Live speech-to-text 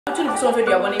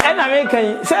And I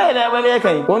can say that when I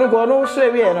can. One go no say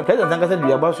we are present and said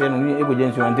we are boss and we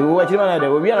agency and we watch him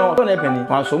and we are on a penny.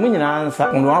 While so many answer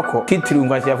on Wako, Kit through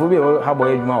myself will be how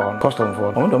boy more custom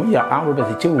for. On them, yeah, I would be a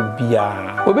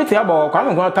will be about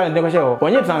coming on time never show.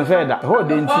 When you transfer that whole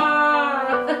didn't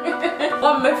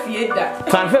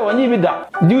transfer when you did that.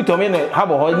 Due to me, how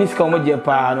about this come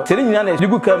Japan? Sitting in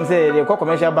you come say the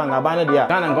commercial bank, Abanadia,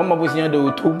 Ghana, and come up with you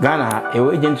to Ghana,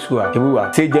 a agent school,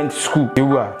 agent school,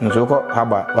 you are, no so called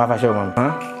Haba, Wafa Showman,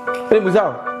 huh? It was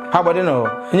out. How about you know?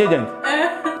 Agent,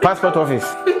 passport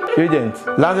office, agent,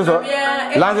 Lances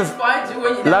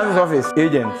office,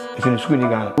 agent, it's in school in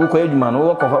Ghana. Who called man,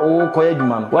 who called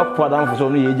man, what put down for so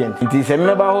many agents? It is a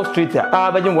member of street.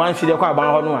 I bet you one city quite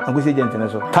about one, and good agent and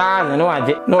so. Tan and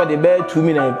no, they bear 2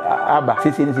 minutes. Abba,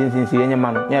 since any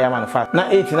man, yeah, man, fast. Now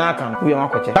 8 in our camp, we are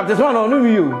not watching. Captain Swan, no,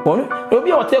 you. Don't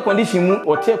be or take condition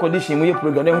or take condition with your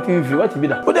program. If you want to be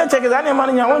that. But then check is any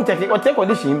money I won't take it or take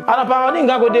condition. And about I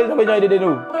go there, nobody didn't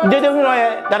know. They don't know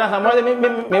that as a mother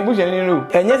may bush and you.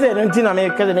 And yes, I don't think I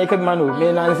make a naked man who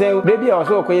may not say, baby, I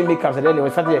saw a make up and then they were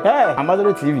Saturday. Hey, I'm mother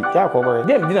TV. Yeah, cover.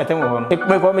 They didn't tell me. If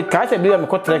my comment catch a bit of a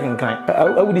cut tracking kind,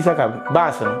 I would disagree.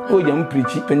 Barson, oh, young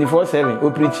preach 24/7.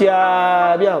 Oh, preach,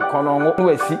 yeah, be a corner,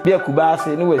 no, see, be a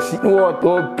kubasi, no, see,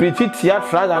 no, preach it, yeah,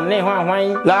 flag and name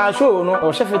wine, la show, no,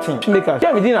 or shepherding. Maker,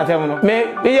 yeah, we didn't tell me. May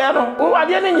be, oh, I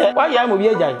didn't yet. Why I will be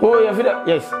a guy? Oh,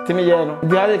 yes, Timmy,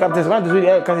 the other captain's man to do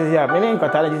because here, many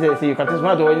catalogies say, Captain's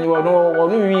man, or you know,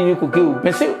 or you could kill.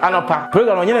 Messi, Anapa,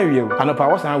 program on your view, Anapa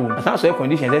was I would. That's a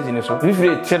condition that's in the so. If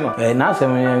you channel, and now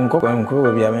some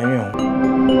will be a menu.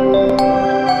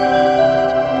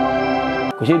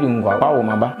 Kushedum kwa bawo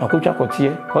maba akucha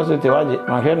kotie hospital waje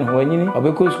mahwenu wanyini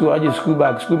obeko school waje school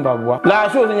bag bwa la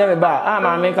show nya me ba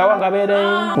ama me ka wanga be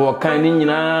den wo kan ni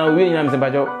nyina we nyina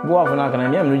msebajo bo afo na kana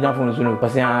me nya fo no so no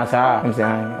pase asa mse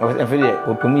han o fele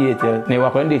opemu yete ne wa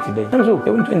kwande ti den so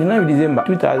 29 December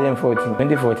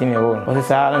 2014 ye wo o se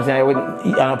sa na se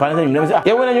ana pa na nyina se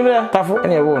ye wo na nyumle tafo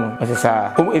ene ye wo no o se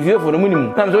sa o efie fo no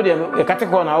munimu na so de e kate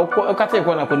ko na o kate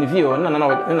ko na ko ni fie o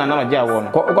na ja wo no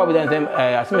ko bi den se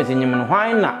asemese nyim no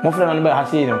na mo frɛ no be ha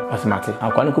sei no asmate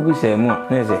akwani ko bi sɛ mu a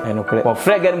ne sɛ eno kre o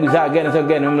frɛ gan bi za gan so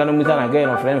gan no mu sana gan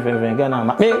no frɛ gan na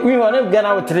me wi ho ne gan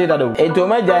na tre da do e to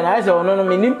ma ja na sɛ ono no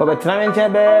minim o betena me nche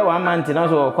be 1 month na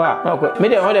so ko a me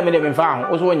de ho de me fa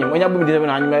ho o so wonyim onya bu mi de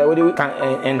na anyima o de kan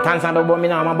entansa do bo mi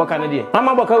na ma boka ne de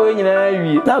ma boka we nyina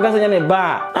wi na ka sɛ nya ne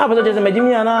ba na ba so je sɛ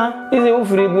magimi ana ise wo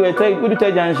firi bu e tai udu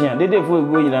tai junction de fu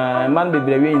egu nyina man be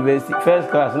bra we university first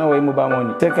class na we mobile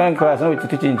money second class na we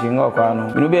teaching ngo kwa no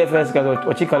no be first class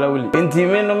Chikala wuli. Enti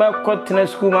me no ma kotena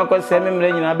school ma ko se me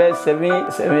mre nyina be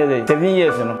 7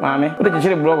 years no. Mame, o de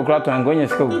chire blog kra to angonya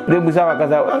ska wu. De busa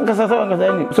wakasa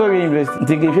ni. So we invest.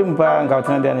 Enti ge hwe mpa nka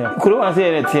otena de na ya. Kuro an se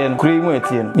ene tie no. Kuro mu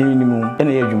etie no. Ni mu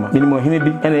ene ye adwuma. Minimo hime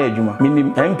bi ene ye adwuma.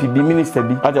 Minim MP bi minister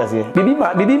bi. Atase.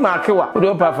 Bibi ma kewa. O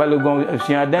de pa fa legon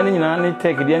afia dan nyina ne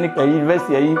tech de ne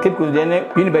university ayi keku de ne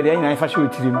university ayi nyina fa hwe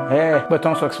otirim.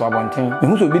 Beton socks wa bonten. Me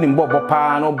hu so bi ni bobo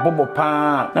pa no bobo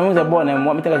pa. Na mu se bo na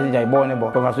mo me teka se jai bo ne bo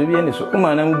ko so bi ene so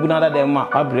ma na mu na da dem ma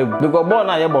abregu because bo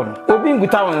na ye bo no obi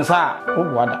nguta won sa wo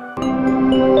wada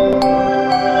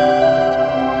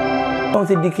on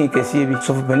se dikin kese bi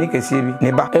so fu pani kese bi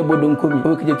ne ba ebodo nkomi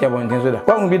o kije tia bon tenso da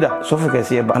kwa hu bi da so fu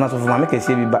kese ba ana so fu ma me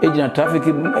kese bi ba ejina traffic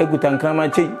eguta nkrama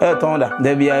chei tonda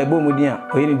da bia ebo mu dia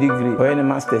o yeni degree o yeni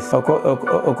masters oko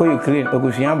Ukraine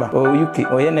oko fiamba o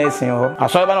UK o yeni esin ho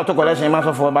aso ba na to collection ma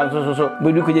so fu ba so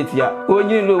bodu kije tia o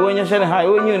nyini lo wonya shene ha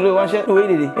o nyini lo wan she o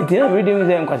yedi entina mi de mi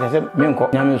ze nkwase se me nko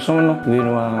nyame so no we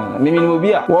no mi no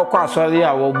bi a wo kwa asori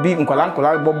a wo bi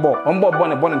nkola bobo on bobo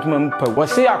ne bono ntuma mpa wo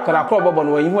se akora kro bobo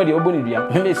no wo yi ho de obo bia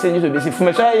me se nyi so be si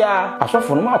fumesha ya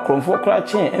asofo no ma kromfo kra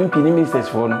chen MP ni ministers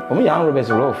for no o me ya Roberts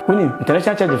Rof uni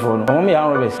international charge for no o me ya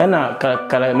Roberts na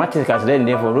kala mathematics dey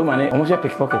dey for Roman o mo se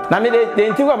pickpocket na me de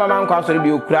ntiwa mama nko asori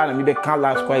bi okura na me be kan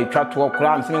last kwa twa to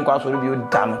okura me se nko asori bi o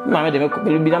dan ma me de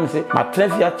me bi na me se ma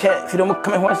trafia che fi do mo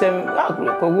kame ho se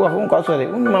ko hu afo nko asori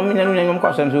uni ma me nyanu nyam nko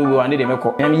asori so wo ande de me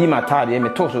ko nyam yi ma tade me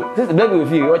to so se black we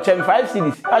fi o chem 5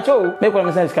 CDs acho me ko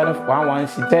me se scan 1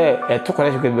 cd to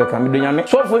collection ko be kan me do nyame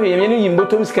so fo me ni yimbo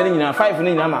tom scan nyina 5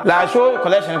 ni nyina ma la show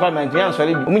collection ko ma ntia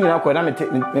asori bi o nyina ko na me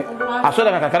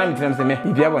asori na kakana me tiram se me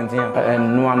bibia bontia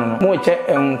no ano no mo che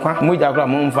nkwa mo ja kra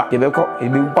mo mfa ye be ko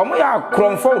ebi o mo ya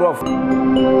kromfo rof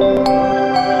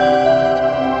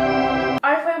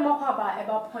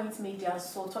about Point Media,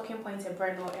 so talking points a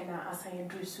Breno and Asamoah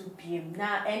Drusu PM.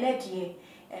 Now, energy,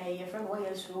 your friend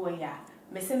was through a ya.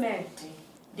 Miss Menti,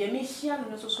 the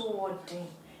mission was so wording.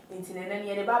 Into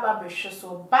the Baba Bishop,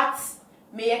 so but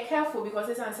Me careful because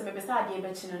it's answer me beside the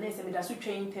betting on this, and that's what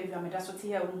train interview, and that's what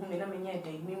here whom me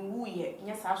day, me woo ye,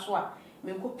 yes, I saw,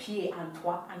 me go pie and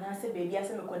twa, and I say, baby, I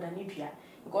say, me go down Nipia.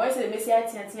 Because I say, Missy, I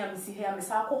see here, Miss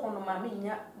Alco on my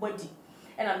mania body,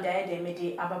 and I'm there, they made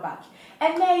it back.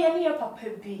 And there, near Papa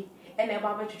B, and a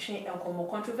barber to train and come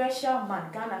controversial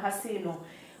man, Ghana has say no.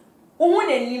 Oh,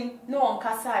 and no on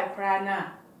Casa,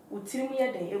 Prana, would tell me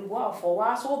a day, a war for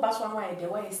was so bas one way, the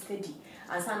way steady.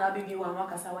 And son, I'll be one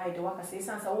workers away, the workers say,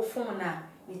 sons, oh, phone now,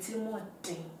 it's more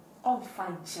day. Oh,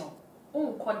 fine, Joe.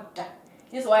 Oh, quite that.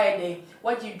 This why a day,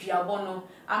 what you Duabo,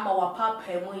 I'm our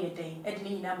papa, one a day,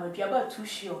 Edwin, I'm a Duabo too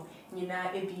sure,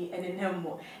 Nina, Ebi, and then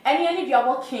more. Any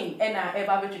Duabo King, and I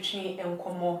ever to train and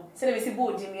come on. Say, Missy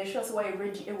Bo, Jimmy, shows why you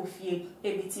ready, it will fear,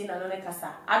 Ebitin, and Onekasa.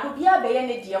 I do be a bay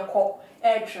any dear call,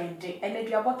 air train, and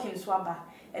the Duabo King swabber,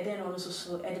 and then also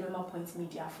so, Edmund Point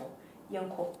Media for young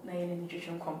call, Nayan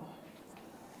nutrition combo.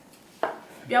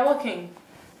 You are working.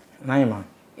 Naima.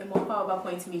 You're more power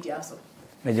point media so.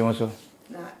 Najamoso.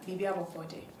 Na, Bibi about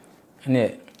 40.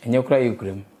 And you cry, you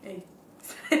cream.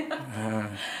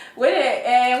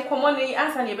 Well, commonly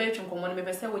answer your bench common,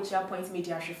 maybe say which your point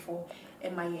media for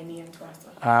and my any and to us.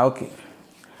 Ah, okay.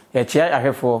 A chair I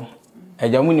have for a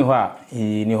Jamuni,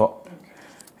 he knew.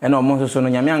 And almost so no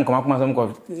Yamian come up with some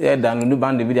called Edan, new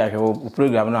band video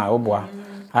program now, Oboa.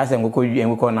 I said, we could you and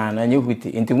we call 9 and you with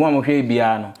it into one of your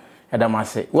piano.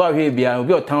 Adamase wa hwe bia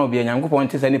obi otan obi Nyankopon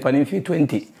tese ni pa ni fi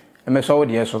 20 e me so wo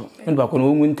de so ndu akọ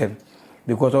no wuntem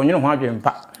because onye ho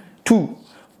adwempa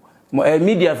 2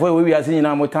 media for we ase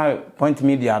nyina mo tan point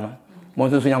media no mo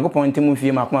so Nyankopon tem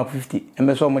fi ma 50 e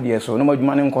me so mo de so no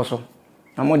madwuma ne nkoso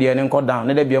na mo de ne nko down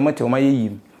ne da bia mo te o ma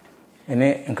yeyim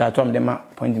ene nka to am de ma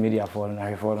point media for no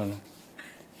ahwe for no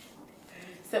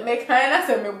se me kan na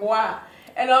se me boa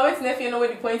and always if you know what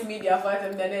the point media for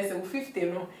them then is 50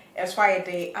 no as far as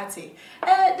they at it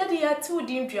daddy are two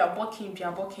dim Duabo King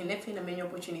nothing a many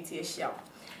opportunity a shell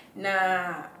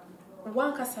na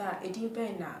one kasa e din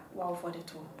pen na wow for the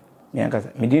two me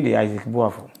kasa me din de Isaac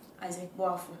Boafo as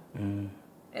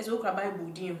we cry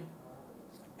Bible dim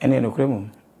ene no kremu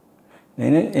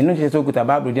ene se so kuta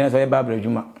Bible dim so e Bible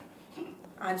adwuma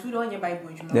and we don't your Bible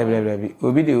adwuma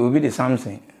obi de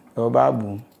Samson o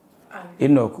Bible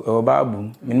Enoch or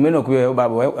Babu, Minok,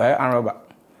 Babu, and Robert.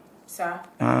 Sir,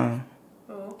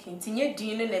 okay, Tinny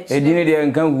Dean and Edina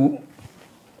and Kangu,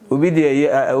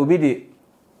 Obidi,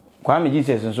 Kwame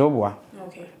Jesus and so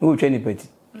okay, who train petty.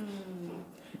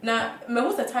 Now,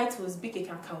 most of the titles big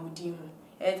can come with you.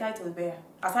 A title bear,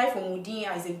 aside from Woody,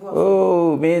 Isaac Boy.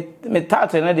 Oh, me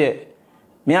touch another.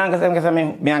 Me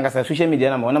Angas, social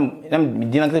media, I'm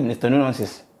dinner Mr.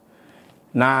 Nonsense.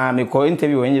 Na me call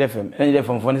interview when you left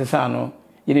from Fonse Sano,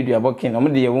 you did Duabo King,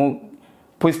 I'm the one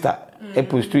poster, a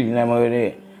post street, and I'm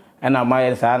already, and I'm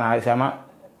my son, I sama.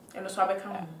 And so I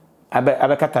become. I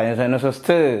become, and also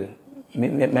still,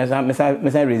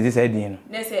 Miss resist Edin.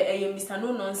 They say, Mr.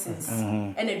 No Nonsense,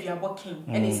 and a Duabo King,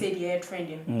 and they say they are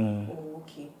trending. Oh,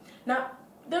 okay. Now,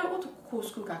 they're going to call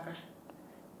school caca.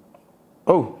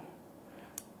 Oh,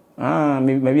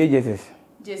 maybe Jesus,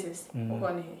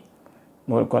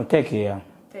 well, take here.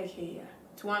 Take here.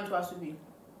 To one to us to be.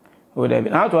 Oh,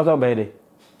 David, how to us obey.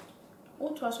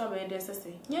 What was our bed,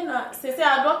 say? You know, say, a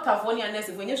doctor for any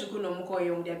unnecessary when you should no call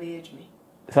you their age me.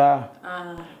 Sir,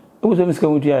 who's a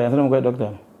miscount here? I don't know,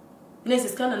 doctor.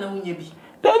 Nessus can know when you be.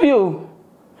 W.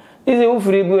 Is a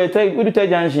free boy, take good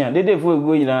junction. They did for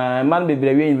going man be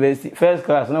university. First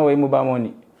class, no way mobile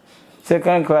money.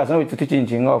 Second class, no way to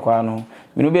teaching or quano.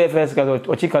 We will be a first class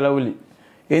or chicaloli.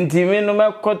 In TV, no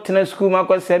matter what school, my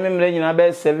 7 million, I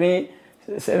bet 7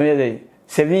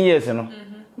 years, you know.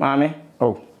 Mammy,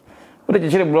 oh, what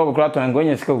did you block crowd and going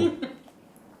to school?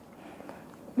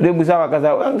 They was our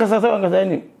Casa,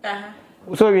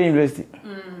 so university.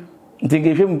 Think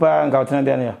if you pa and got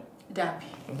Daniel.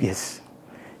 Yes.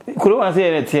 Could I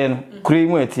say a 10,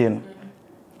 cream at 10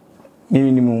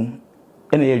 minimum,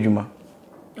 any ejuma.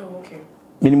 Okay.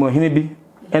 Minimum Hineby,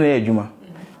 any ejuma.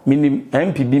 Minimum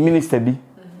MPB minister be.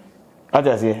 I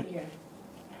just say,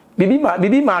 Bibi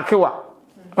Markewa.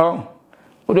 Oh,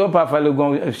 what do Papa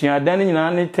Lugon? She had done in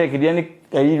any take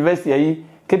the university,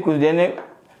 keep with the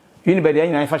anybody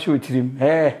in fashion with him.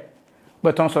 Eh,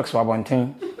 but on socks for one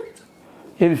thing.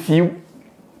 If you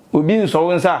will be so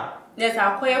and so. Yes,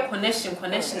 I'll call your connection,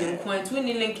 point to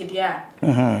any link it, yeah.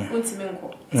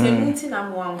 Untimenko. Say,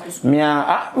 one.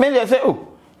 Maybe I say, oh,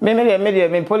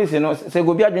 maybe police, no, say,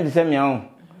 go be a to send me on.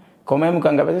 Come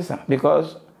can go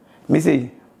because. Me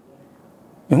say,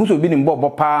 me who be in Bobo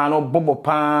Pan or Bobo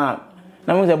Pan.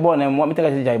 Now, was a born and want me to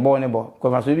get a born able.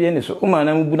 Because I be any so, woman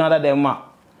and would not them.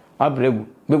 I brave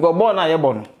because born I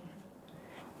born.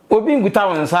 obi nguta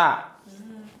won sa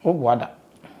o boada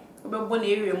obebo na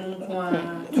ewe mu nko a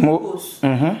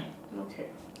okay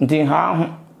ntin ha ho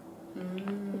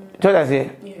toda se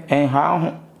en ha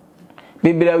ho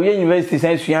bibira wi university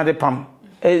san suya de pam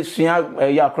suya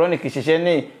ya chronic hyehyɛ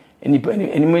ne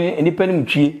enipa ni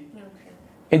mtwie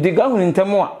ediga hu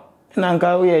ntemo a na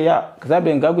nka wo ya kaza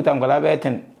be nka guta nkwala be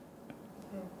 10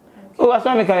 o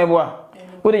asame kan ebo a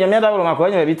wo de nyame da wo makọ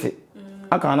nya bite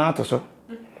aka na ato so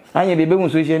anya bebe hu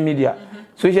social media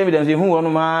so hu wono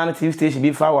ma na TV station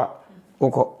bi fawa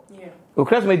okọ o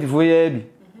classmate fo ya bi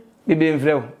bebe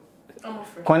mfrew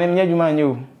kone nya djuma nya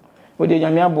o de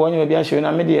nyame abo nya bi a hye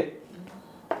na me de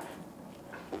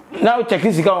na o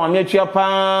check sika wa me atua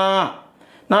pa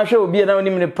na hwe obi na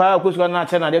onim ne pa kosuka na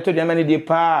ache na de to de ma ne de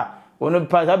pa wono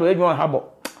pa sa do edwon habo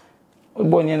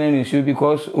obo nya na nsu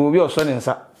because obi oso ne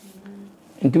nsa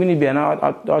ntuni bia na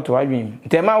auto adwin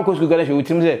tema kosuka ga hwe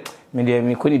utim se me de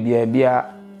me koni bia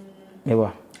me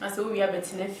wa ase wo wi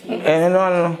abeti na fie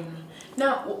no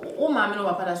na o ma me no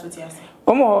wa pada so ti ase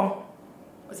omo ho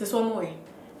ose so mo we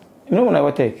no na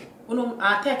wa take uno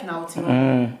a take na uti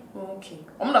okay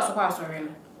omo da so kwa asore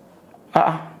no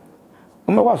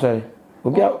omo kwa asore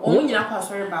obi omo nyina kwa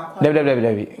asore ba kwa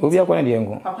deb obi akwa na de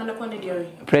enko papa na kwa na de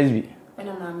presby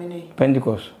ena ma me ne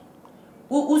Pentecost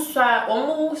uswa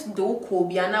omo do ko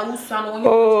bia na uswa no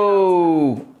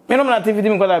oh me no na activity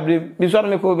me kwa bre bi so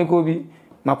me ko bi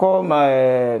mako ma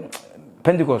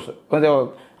Pentecost onze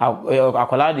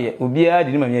akola de obi a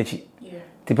de ni ma me achi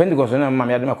ti Pentecost na ma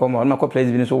me ade mako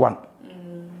presby ni so one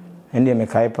ende me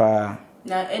kai pa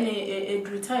na any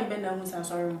every time ben na hu sa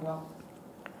sorry mbo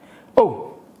oh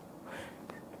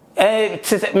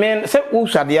men se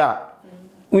usade a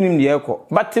unim de ekọ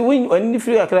but when oni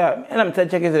free akra na me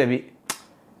check it bi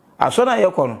aso na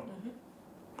yekọ no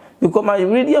because my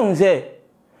really am say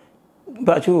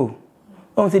but you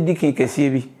on se dikin kese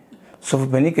bi so for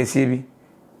peni kese bi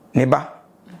ne ba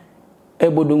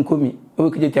ebodo nkomi o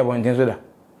kije tia bonten so da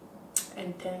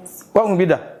intense wa hu bi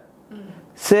da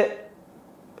se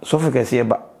so for kese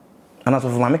ba ana so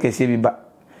for mama kese bi ba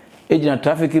ejina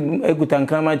traffic eguta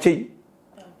nkrama chei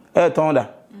tonda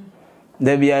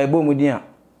there be a ebo mudin a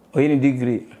oyini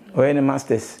degree oyini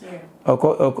masters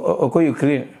oko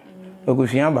Ukraine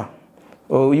okufiamba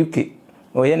o UK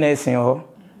oyene esen ho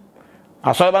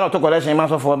aso ba no to collection ma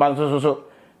so for ba so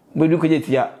bodu ko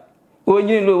jetia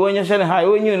onyin lo wonye hye ha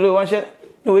onyin lo won hye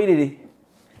no we dede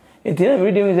entina mi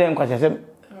reading ze nkwa chese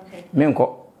me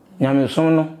nko nyame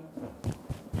som no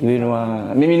we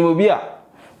no mi mo bi a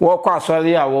wo kwa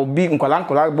asori a wo bi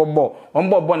nkola bobo on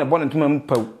bobo ne bon ntuma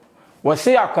mpaw wo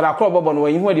se akora bobo no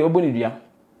yin ho de obo ne dua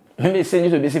me se nyi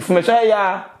so be se fumesha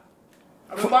ya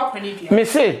me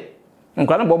se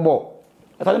nkola bobo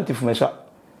ata dem ti fumesha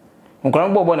nkola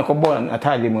bobo ne ko bo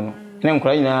atale mu no ne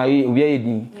nkola nyina obi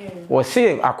ayedi wo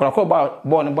se akora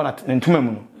bobo ne bon ntuma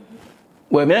mu no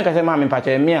wo me nka se ma me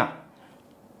pacha me a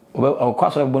wo kwa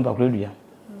asori bon pakura dua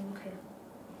okay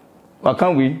wa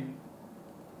kan we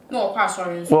no kwa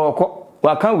sorry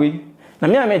wa kan we na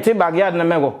me amete backyard na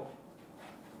mego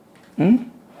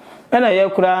ena ye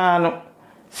kura no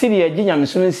sidi agi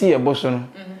nyamsom si ye boso no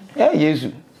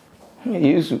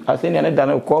Yesu aseni na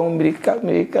dana ko America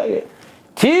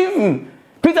team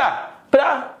Peter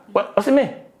oseme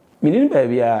minini ba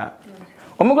bia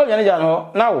omugo nyane ja no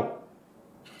nawo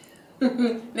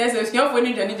nese sio fo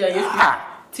ni jani ja Yesu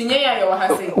tinye ya yo ha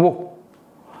se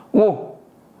wo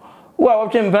a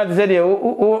wotwe mpra te se de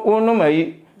wo no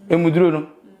mai emuduro no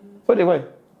o de kwai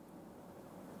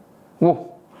wo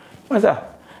masa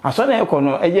aso na ekọ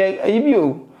no eje ayibi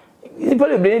o ni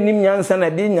pole bre nim nyansa na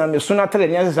bi nyame so na tele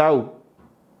nyansa o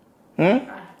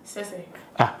sese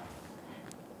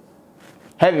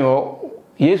heaven o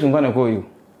Yesu ngana ko yo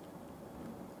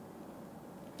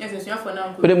yes sio fo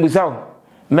na o de musao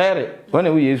Mary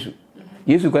wona wo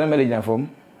Yesu ko na Mary jina fom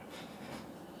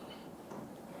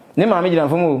ne ma me jina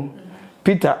fom o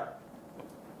Peter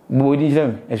bodi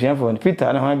jam efian fo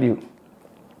Peter na ha bi o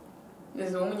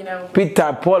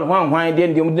Peter Paul hwan de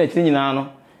ndem de chini nyina no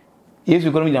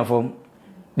Yesu ko no jina fom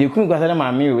de kunu gasa na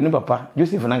ma me o ni papa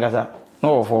Joseph na gasa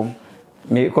no wo fom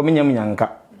me ko me nyam nyanka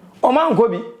o ma nko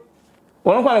bi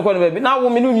won kwa ne ko no be na wo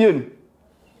me no mienu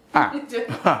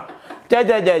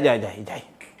jai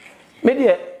me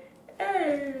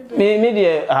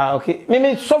de okay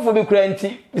me sofo be kura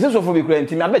nti me sofo be kura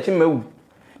nti me abechi mawu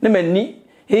na mani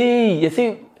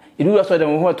yesi idu aso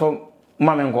dem ho to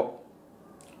ma me nko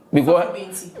because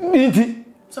binti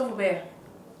sofo be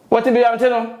what be am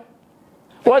teno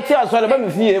what ya so ba me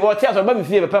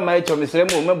fie be pa ma echo me sere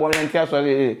mo me bo me nti aso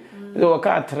o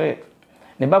ka 3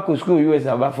 ne ba ko school US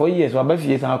aba 4 years aba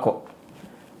fie san akọ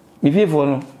me fie fo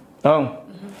no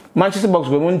Manchester box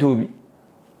go mun to bi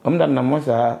da na mo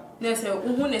sa na say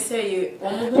uhu ne say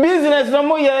business no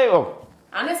mo ye o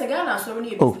ana say Ghana so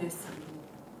ni business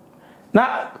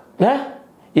na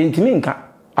intimi nka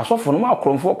asofo no ma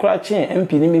akromfo kra chen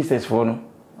MP ni ministers for no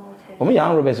okay o me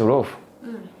ya Roberts Rolf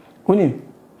kuni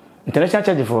international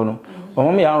charge for no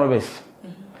o me ya Roberts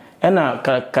ena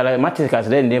kala mathematics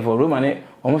dey there for Roma ne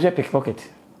o mo say pickpocket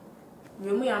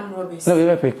we ya Roberts no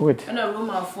we pickpocket ena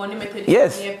Roma for ne method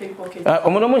pickpocket o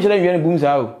mo no mo shele wian boom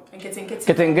sa o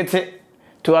nkete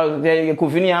to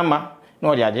kufini ama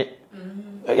no de age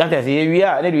ya tese ye wi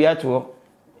a ne wi ato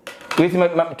we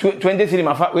 20 city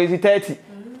ma we 30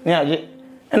 ne age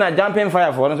ena jumping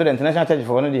fire for no so the international charge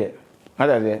for no there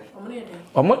ada there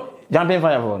omo jumping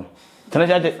fire for no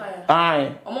international charge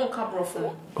ai omo nka brofo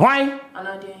why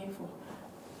ana de info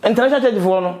international charge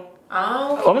for no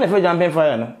omo na fe jumping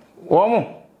fire no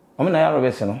omo na ya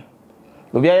Roberts no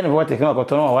obi aye ne vote kan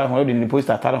akoto no wa ho de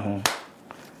poster atare ho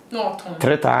no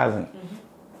 3000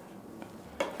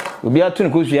 obi atu ne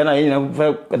ko suya na yin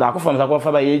na da ko fam sa ko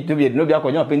fa ba ye to bi no bi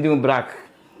akonya pending black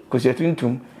ko se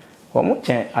tuntum omo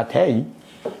chen atai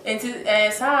enti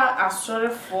sa asore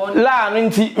for la no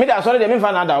nti me da asore de me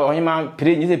fa na da ohima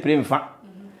pre nyi se pre mfa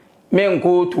me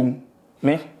nko tum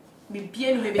me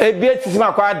bibie ni e bie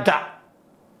tisima kwa da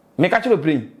me ka che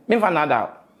pre me fa na da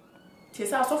ti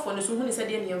sa asofo ne so hu ne se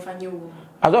de ne mfa nye wo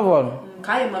asofo no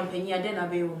kai mampani ade na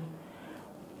be wo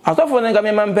asofo ne ga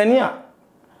me mampani a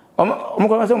omo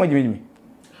ko se mo jimi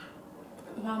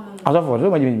asofo so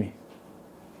mo jimi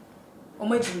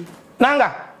omo jimi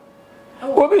nanga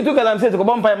obi tu kalam se ko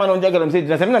bompa ma no nja kalam se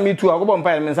na se na mi tu ko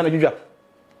bompa me nsa na jujwa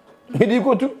me di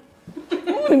ko tu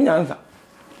mo ni nyansa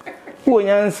wo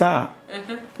nyansa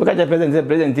wo ka ja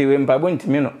president we mpa bo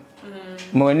ntimi no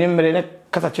mo ni mre ne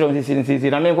kasa chiro si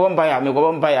na me ko bompa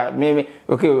ya me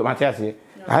okay Matias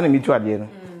ha na mi tu ade no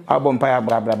a bompa ya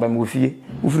bra ba mo fie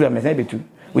wo furu me se betu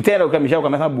wo tell ko me sha ko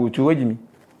me sa bo tu wajimi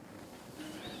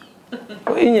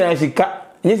o inya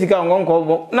sika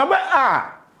ngonko na ba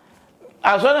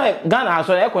asona Ghana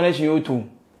asona connection yotu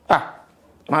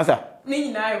masa ni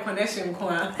nyina connection ko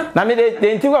na me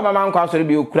de nti kwa mama nkwa asori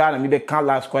bi okura na me be kan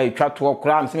last kwa etwa to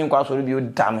okura me se me nkwa asori bi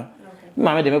oda no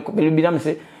mama de me bi na me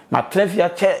se ma trafia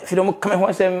che freedom come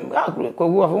ho sem ko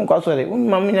hu afo nkwa asori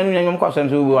mama nya nkwa asori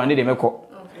so bi ande de me ko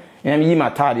nya me yi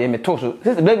mata de me to so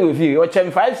se baby we fi o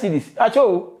chem 5 cedis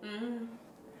acho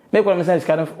me ko me se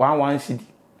scan 1 cedi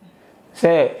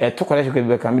se to connection ko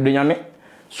be kan me do nya me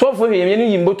so for me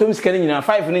ni yimbo tom scan nyina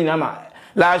 5 ni nyina ma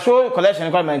la show collection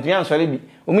ko ma ntia so le bi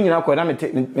o mu nyina ko na me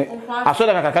aso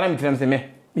da kakaka na me tiram se me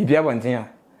bibia bo ntia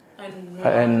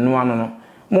enu anu no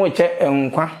mo che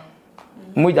nkwa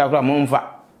mo ja kra mo mfa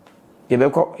ye be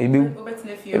ko e bi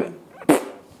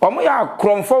o mo ya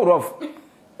krom forward of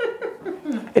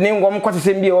eni ngom ko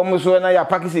se bi o mo so na ya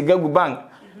pakisi gagu bank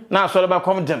na aso ba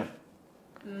kom dem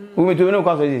o me to no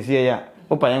ko so se ya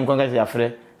o pa yan ko ga ya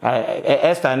frɛ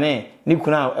Esther ne ni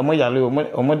kuna mo yale o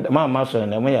ma so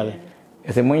na mo yale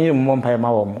ese mo yire mo mpa ma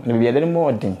wo mo ne bia de mo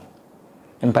odin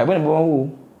mpa bo ne bo wo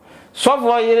so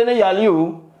for yire ne yale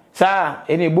o sa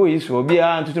ene bo yi so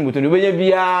bia ntutu moto ne benya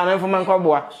bia na mfoma nkwa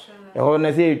boa e ho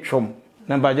na se twom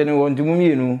na ba je ne wo ntimu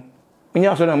mienu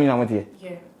munya so na munya mote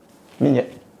minye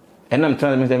enam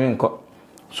tana me se me nko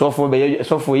so for be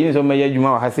so for yi so me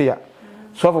yadwuma wa hase ya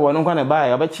so for wono nkwa na ba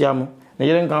ya ba chia mo ne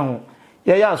yire nka ho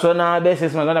ya so na be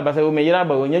 6 months na ba se o me yira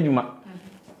ba onya dwuma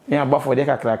ni agbafo de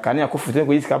kakra ka ni akofute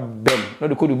ko yiska bem no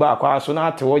de kodu ba akwa so na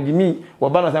ate wo gimi wo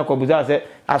ba na sa ko buza se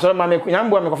asoro ma me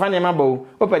nyambo me ko fa ne ma ba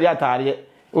o pedi atare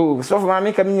o so fa ma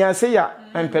me ka minya se ya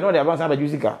empe no de ba sa ba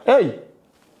jusika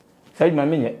sai ma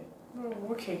menye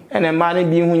okay ene ma ne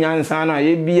bi hu nyansa na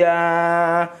ye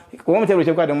bia ko mo te ro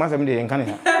che kwa de ma sam de nka ne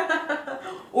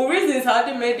o reasons how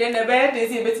they made the bad they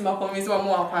say betima convince wa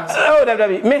mo akwa oh da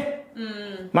me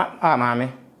ma me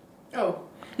oh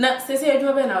na se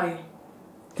edu be na we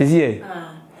tisie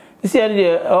tisie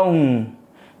de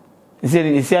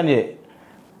tisie de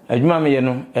adwuma me ye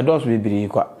no e do so bebiri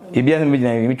kwa e bia me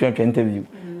gina me twetwe interview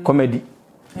comedy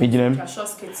me gina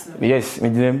yes me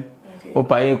gina o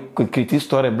pa e critique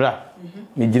story bra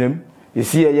me gina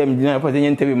tisie ye me gina pa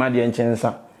interview ma de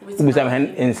enchensa ubusa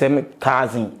me ensem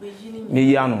cousin me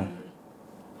yano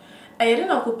ayere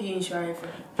na ko bi insurance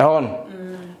no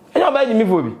enya ba ji mi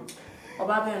fo bi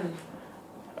oba be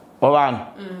no oba no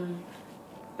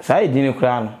sai dini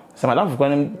kura no se madam fo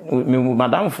no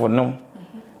madam fo no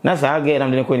na sa ga na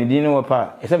de ko ni dini wo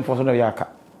pa e se mfo so no yaka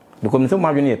because me se mo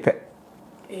adwene ye pe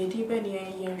e di be ni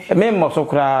yen me mo so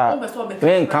kura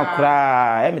me nka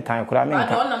kura e me tan kura me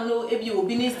nka na no e bi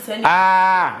obi ni sani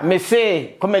me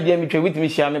say comedy me twe with me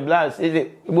share me blast is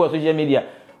it social media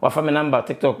wa fa me number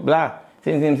TikTok bla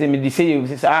Since me say you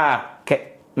say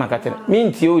Macatan.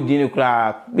 Mean to you, dinner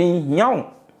crab, being young.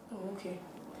 Okay.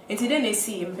 And today they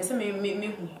see him, person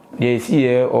me. Yes,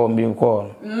 here or me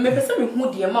call. Me person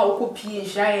who dear ma ko pie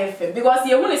FM because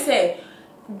you want to say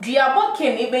Duabo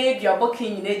King e Duabo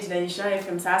King in age and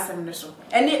FM asem no so.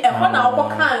 Any e ho na wo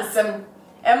kan asem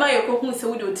e ma ye ko hu se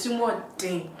wo do timo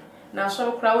den. Na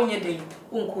so kra wo nye den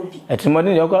unko bi. E timo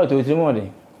den yo ko to timo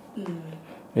den.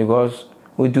 Because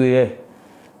we do here.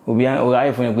 We are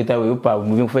iPhone with our power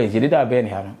moving face. You did that Ben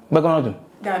Hannah. But on to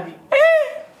Dabby.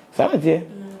 Sanity.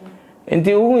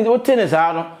 Until what tennis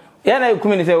are. Yeah, I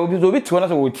come in and say, will be 2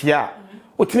 hours old. Yeah.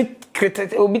 What me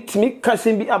critic will be me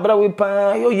cussing be a brawy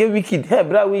pan. You're wicked. Hey,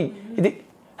 brawy.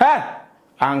 Ha!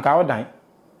 I'm cowardine.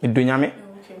 You do yammy.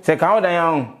 Say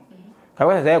cowardine.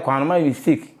 However, say, I my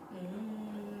mistake.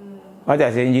 What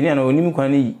I say, engineer, no, you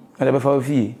can eat. Before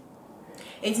fee.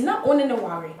 It's not only the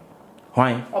worry.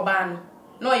 Why? Or ban.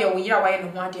 No, you're away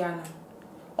in one diana.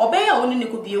 Obey only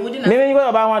could be within. Maybe you go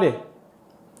about one day.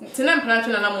 It's an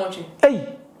plantation and I'm watching.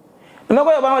 Hey! No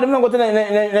go about them, not go to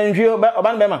the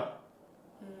about Bema.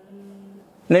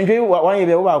 Then you one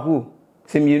year over who?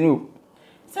 Same you knew.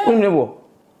 Who never?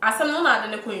 As some not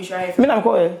in the queen drive. Me na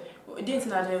ko Didn't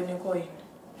not in the coy.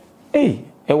 Eh,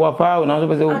 e wa pa na so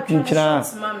be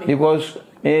pinchina because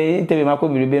interview ma ko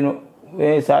bi be no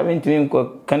eh sa be ntimi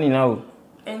ko kanina o.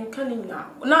 En kanina.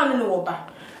 Na no wo ba.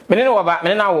 Me ne wo ba,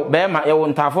 me na wo be ma ye wo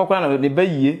ntafo kwa na be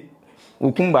bayie.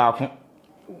 Okun ba ko.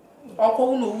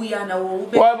 Oko no wi ya na wo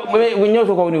be. We nyo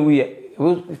so ko no wi e.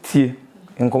 Wo tie.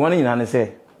 Nkomo na nyina ne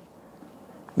se.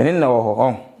 Me ne na wo ho.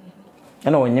 Oh.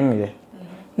 Ana wo nyim ye.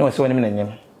 Na wo se woni me na nyim.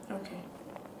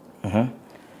 Okay.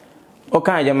 O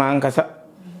kan je man kasa.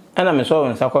 Ana me so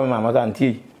won sa ko me mama za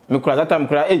ntie. Me kura za tam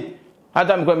kura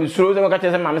Adam ko mi suro ze ko ka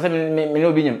chese mama se me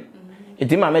no bi nyim.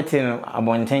 Eti mama tin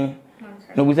abonten.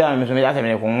 No busa me so me ya se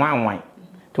me ko nwan.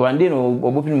 To wande no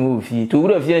obopin mu fi. To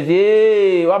wura fi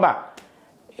se waba.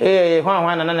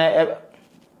 Hwan na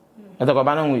eta ko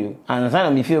ba na nwu. Ansa na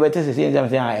mi fi obete se se jam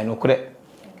se ha no kure.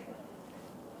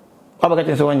 Waba ka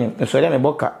chese wanyim. So ya me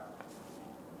boka.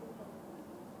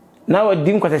 Na wa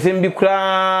dim kwata se mbi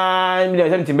kura mi da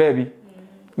se timba bi.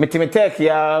 Metimetek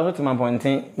ya so tima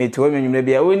ponten metiwo menwumre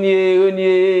bia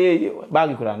oni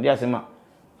bag kura ndi asema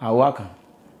awaka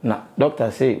na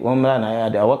doctor say won mra na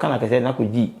ya awaka na kase na ko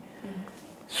ji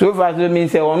so far so mean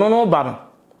say ono no ba no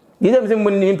yidem se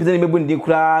mun ni mpese ni mebu ndi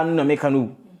kura na meka no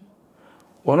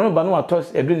ono no ba no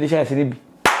atos edru ndi sha se bi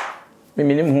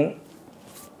me hu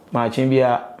ma chin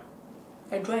bia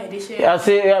edru ya de she ya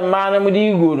se ma na mu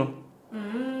di go no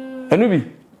enu bi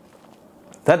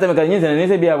tata me ka nyi se ne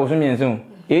se bia bo so mi ense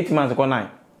 8 months ko 9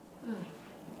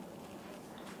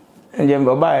 nje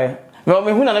mbae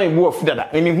me hu na me bu ofu dada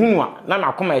me hu na na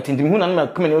akoma etintim hu na na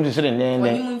akoma ne odu sire ne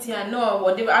woni munti a no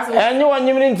wo de aso enye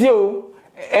wonyim ne nti o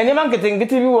eni man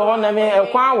ketingiti bi wo ho na me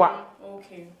ekwa awa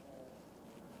okay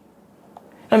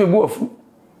na me bu ofu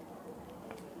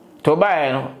to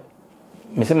bae no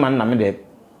me se man na me de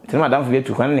tin madam fu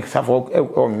betu kwan ne safo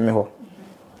o me ho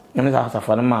ne sa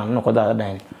safo na man no ko da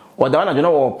dan o da na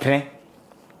jono wo pre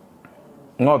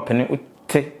no pene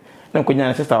utte na ko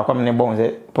nyana sister akwa me bon se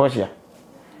Porsche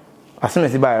aseme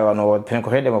si bae wa no pene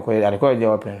ko hede mo ko ya ko je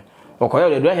wa pene o ko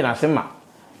yo do he na sema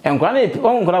enkura na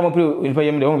on nkura mo pre nipa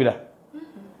yem de on bida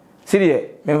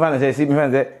sirie me fa na se si me fa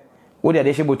na se wo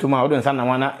de she botuma wo do nsa na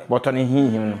wana boto ne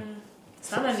hinhim no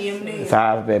sana ne yem ne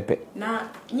sa pepe na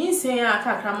nyinsen ya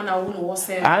kakra mo na wo no wo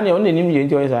se ne on ne nim ye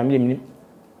nti o sa me nim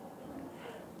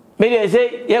me de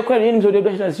se ye kwa ni nim so de do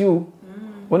he na si o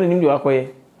won nim de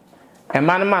akoye a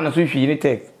man so hwi ni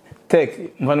tek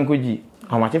mfanu ko ji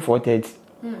amache 430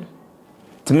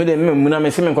 tumi de me muna me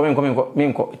se me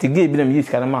nko ti ge bi na me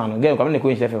yiska na man no ge ko me ko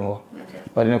nche fem ho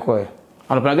ba de ne ko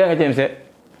ano plan ge ga tem se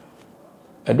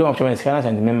e do option se kana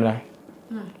send me mra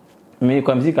me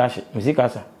ko music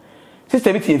asa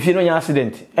sister bi ti efie no nya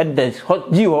accident at that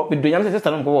ji ho bi do nya se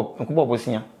sister no ko bo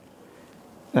sia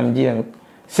na me ji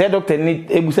se doctor ni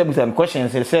ebusa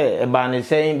questions se e ba ne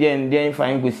se ndien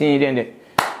fine go sin ndien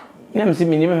nem si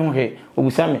minimum ho he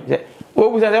obusa me se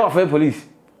wa for police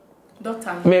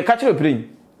doctor me catch the plane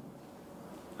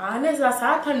nesa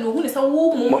sa ata no hu ne sa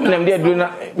wo mu nem dey do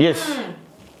na yes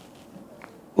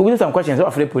obusa some questions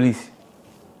wa for police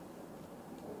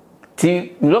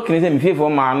ti lock ni se me fie for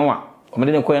ma no a o me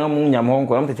de ko na mu nyam ho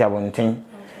ko na mtete abonten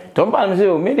to ba me se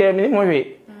o me de me mo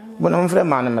hwe bo na mfre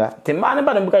ma na mra ti ma ne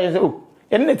ba na buka se o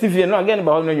ene na tifie no again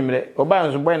ba ho no nwumre o ba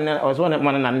nso boy na o so na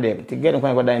ma na de ti get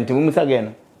ko da nti mu sa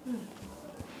again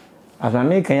as I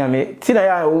make me tira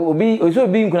ya obi oso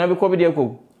bi nkuna bi ko bi de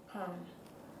ko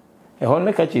e hon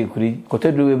me ka chi kuri ko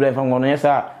te du we bra fa ngono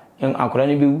yesa akora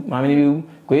ni bewu maame ni bewu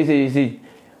ko yesi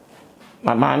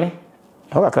maame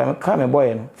how can come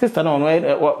boy no sister no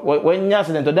when nya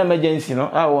accident or emergency no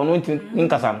ah won nti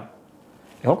nkasa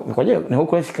no ko je ne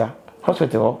ko sika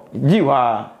hospital ji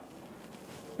wa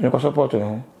ne ko support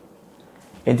no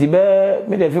enti be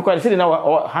me dey fi kwali say na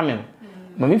hamen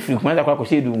mami free kuma da kwa ko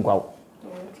say du nkwa okay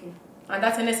and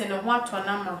that ne say no ho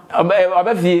atona ma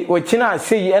aba fi o china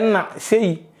sei enna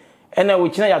sei ena o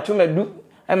china ya to madu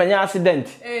e manya accident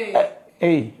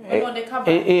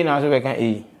na so be kan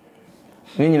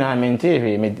ni nyina mente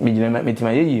me gina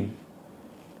metima yeyi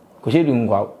ko shedu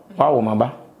ngwa wawo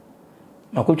maba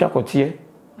makotwa kotie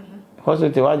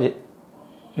hospital waje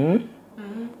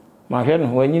ma hwe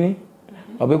no wanyini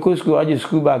obeko school waje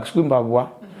school bag school mbabwa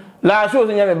la so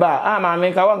so nyame ba ma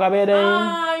me ka wanga be den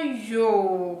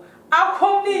ayo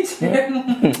akobi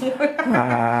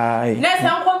ai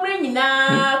nesa akobi nyina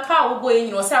ka wo boy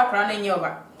nyina o se akora na nye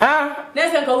oba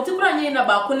nesa nka utikura nyina na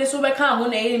ba ko ne so be ka ho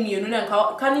na e mienu na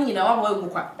nka ka ni nyina wa ho agu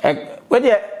kwa we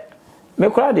de me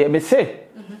kura de be se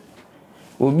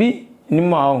obi ni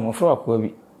ma ho fro akwa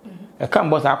bi e ka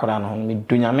mbo sa akora no me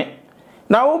dunyame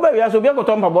na wo ba wi aso bi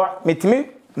akoto mpabo metimi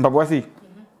mpabo si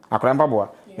akora mpabo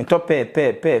me to pe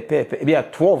bi a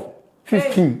 12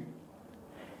 15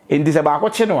 indi se ba ko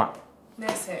che no a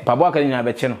pabo aka nyina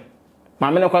be che no ma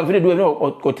me na kwa fide do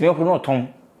no o tire ko no ton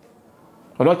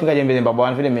o do tinga jembe pabo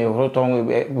an fide me ho ton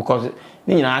because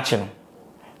ni nyina a che no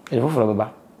e fo fro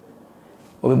baba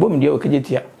o be bom dia o keje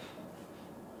tia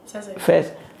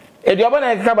first e Duabo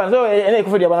na ka ban so e na ko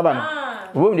fide Duabo na ban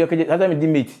bom dia keje ata me di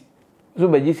mate so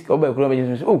ba jis o ba ko ba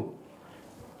jis oh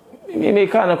me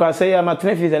ka na kwa say ama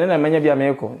tene fees na manya bia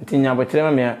me ko ntinya bo tire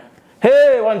ma me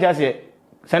hey one just here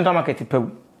center market pew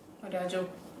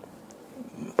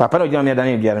papa no jam me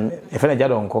dani bia e fe na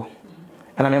jado nko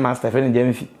ana me master fe na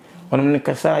jam fi ono me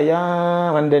kasa ya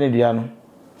wande ne bia no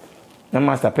na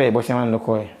master pay bo shema no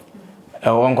ko e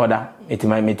wonko da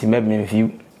metima me fi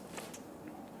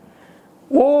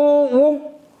wo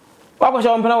wa ko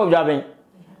sha on pena wo bia ben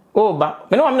o ba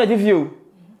me no wa me na ti fi o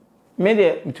me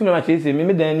de mituna ma chese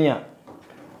me dan ni a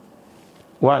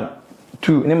 1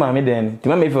 2 ni ma me dan ti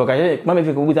ma me fi o ka ma me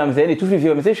fi ko buta me say ni 2 fi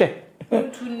o me say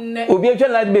hwe obi e twa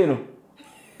light be no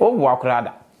o wo akura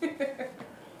da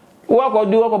wo ko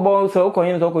du wo ko bo so ko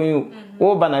yin so ko yin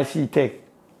o ba na si tek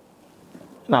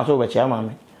na so ba chia ma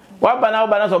me wa ba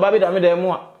na so ba bi da me da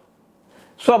mu a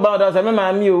so ba da se me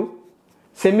ma mi o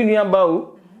se mi nua ba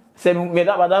o se me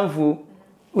da ba dan fu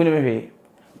o ne me hwe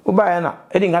o ba ya na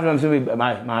e di nga fam so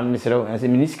ma me sero se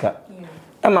miniska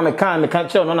e ma me kan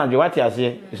che no na je wati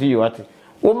ase so yi wati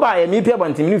o ba ya mi pe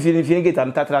bonti mi fi geta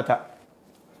ntatrata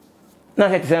na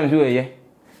se tsam so ye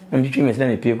am bitwi me se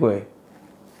na pe ko e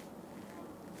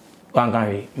wan kan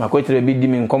we ma ko tere bi di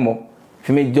mi nkomo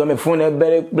fi me jo me phone e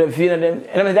bere fi na dem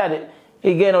e me dade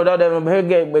e ge no da dem be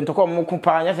ge bento ko mu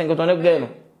kupa nya se ngeto ne ge no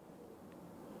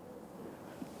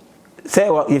se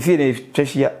wa ye fi ne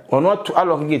twehia ono to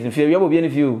alok gate fi ye bo bi ne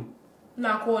fi o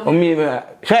na ko o mi me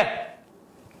she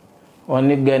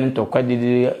oni ge ne to kwa di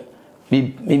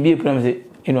bi problem se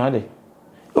ino ade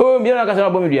o bi na ka se ma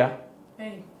bo mi dia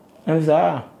na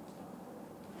sa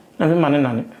na fi mane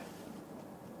nane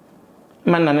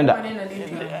man nane da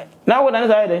na wo nane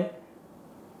sa ide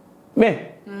me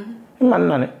man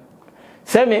nane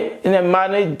se me ne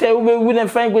mane te wo be wu ne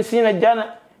fan go sin na jana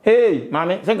hey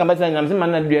mame se kan ba se nyam se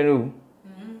man na dua no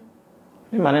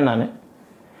me mane nane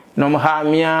no mo ha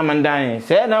mia mandane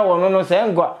se na wo no se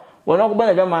ngwa wo no ko ba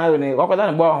na ba ma ne wo ko da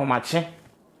ne bo ho ma che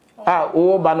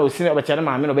o ba no sin ba che na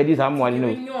mame no be di sa mo ali no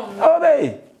o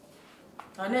be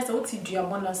anesa uti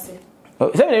Duabo na se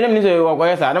se me nem ni so wa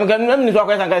kwa sa na nem ni so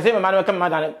kwa sa ka se me ma na ka ma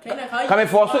da ka me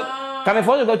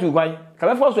force go tu kwan ka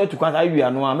me force tu kwan sa wi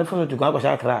anu a me force tu kwan ko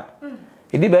sha kra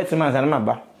e di be tsima sa na ma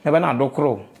ba me ba na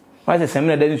adokro wa se sem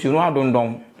na da nsu no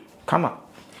adondon kama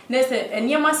nese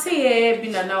eniema se ye bi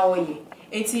na oye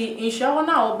enti insha ho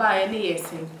na oba ye ne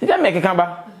yese ja me ke kan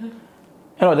ba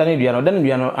e no da ne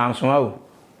dua no anso a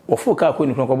o fu ka ko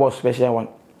ni ko bo special one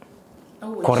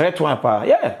correct one pa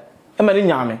yeah e ma ni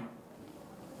nyame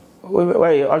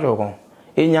wai ajo ko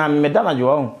e nyame me da na jo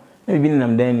ho e bi ni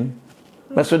nam dan ni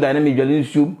be so da na me dwale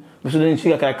nsu be so da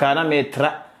nsu ka na me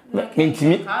tra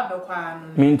mintimi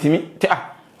ti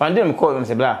wande me ko me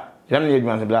se bla jam ni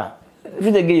edwan se bla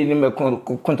fi de ge ni me ko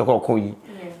ko yi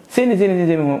seni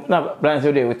me na bla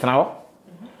se de tra ho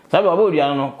sabe obo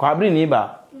dia no ko abri ni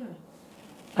ba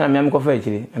ana me am ko fa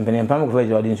chiri empene pam ko fa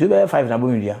jodi nsu be 5 na bo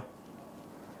mi dia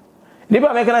ni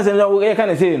ba me kana se no e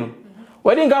kana se no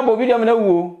wadi nka bo video me na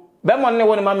wuo be mo ne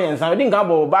woni ma me ensa wadi nka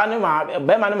bo ba ne ma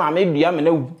be ma ne ma me dua me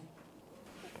na wu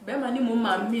be ma ni mo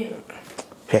ma me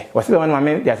wasi be ma ne ma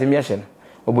me dia se mi ahye no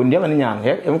obondia ma nyan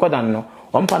he em kodan no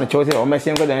ompa no chew say o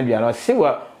mesi kodan bia no se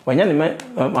wa wanya ne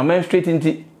ma straight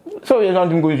into so you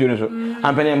don't go nsuo so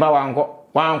ampene mba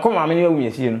wanko ma me ne wu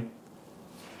yesi no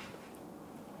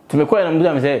timi ko na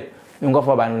mbuza me say ngo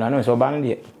fo ba no na so ba no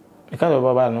de because of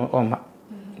ba no o ma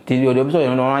ti yo de so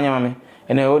yo no anya ma me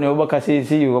ene o ne o baka see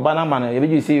you ba na ma no e be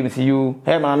you see you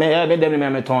he ma me e be dem ne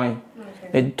me ton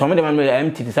e ton me dem me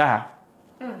empty ti sa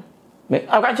me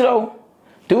aka chiro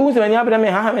tu se me nya be me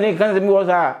ha me ne kan se mi wo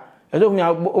sa e so mi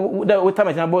o ta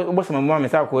me na bo se mo me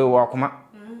sa ko e wo akoma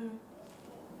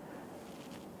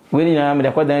we na me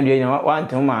de kwa dan dua nya wa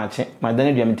ntem ma ache ma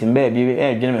dan dua metim ba bi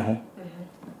e dwene me ho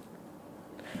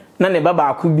na ne baba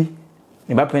akubi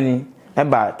ne ba pani e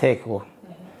ba take ho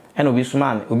e no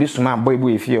obi suma boy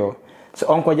boy fi o so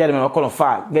onko jare me okolo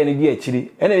fa ga ne di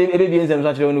achiri e na e be bi ensem so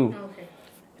achire no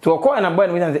to okọ na boy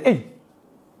no we say eh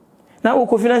na wo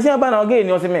ko financial ba na oga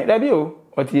ni o se me da bi o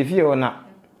tie fi o na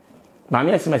ma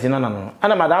me asima na no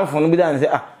ana madam fo no bi dan say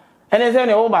ah ene se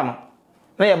ne wo ba no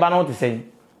na ye ba no te say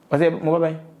o say mo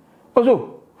ba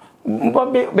ozo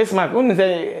mbo besmak un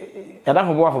say ya da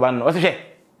fo bo afo ba no o se hwe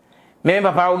me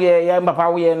papa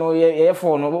wo ye no ye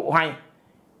fo no hwan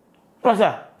no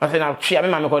sa o se na twa me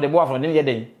ma me ko de bo afo no de ye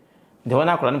den de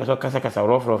wona akora no so kasa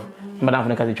rof madam fo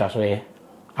ne kasa twa so ye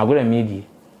agora media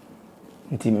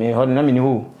nti me ho na me ni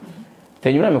ho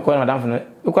tenyura me ko madam fo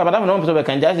no ko madam fo no so be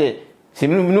kan ja se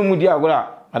me no mu di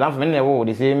agora madam fo me ne wo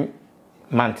the same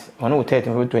month ono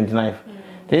 13 for 29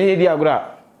 te di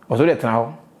agora o so de tana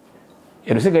ho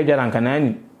e do se ga jara nkan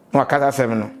ani no akasa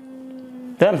 7 no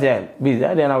tem se bi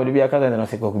ade na wo de bi akasa no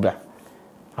se ko kuba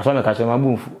aso me ka se ma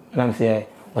bumfu na me se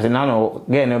o se na no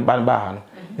ge ne ba ha no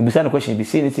e bisa no question bi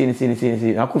se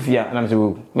ni na kufia na me se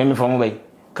wo me fo mo bai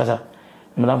kasa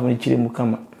madam fo ni chire mu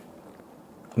kama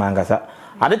mangasa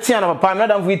ade tia na papa me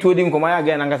madam fo itu odi nkoma ya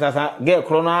ge na ngasa sa ge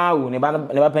kro na awu ne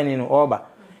ba pani no oba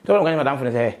to no kan madam fo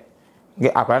ne se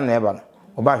ge akwara na eba no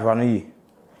oba hwa no yi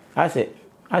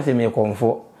ase me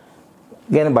konfo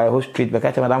ge ne by whole street be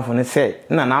ka cha madam fo ne se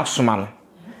na asoma no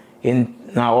en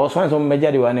na o so me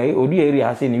jade wa na odi area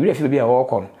ha se ni wira fi bia wo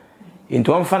ko no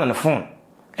into on fa na phone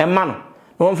e ma no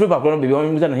no free papa no be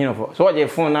on muza na hinofo so o je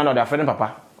phone na no da friend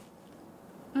papa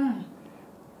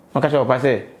maka cho papa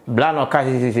se bla no ka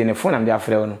se ne phone am dia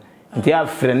frɛ no nti a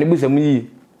frɛ ne busa mu yi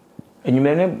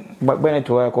enyumere ne gbene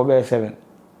to ko be 7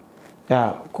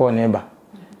 ya ko ne ba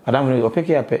madam no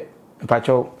opeke ya pe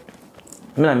pacho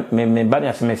me ba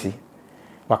ya semesi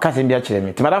wakati bia kire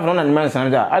me ti madam no na man san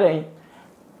da aden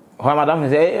ho madam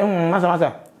se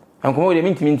masa anko de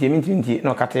minti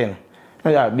no kate no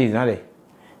no ya busy na de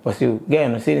o se ge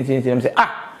no se me say me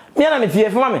na me tie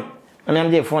fo me na me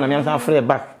am je phone na me am san frɛ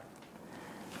back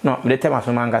no me de tema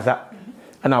so mangasa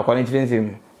ana akwala incident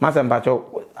mu masa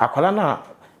mpacho akwala na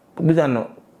buza no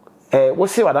wo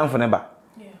se wadam fo ne ba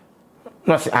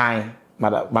no se ai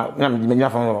mada na me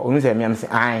fo no onu se me am se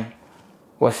ai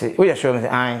wo se wo ya show me se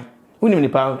ai uni me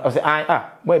pa o se ai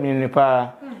boy me ni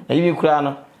pa na yibi kura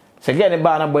no se ge ne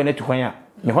ba na boy na tukwanya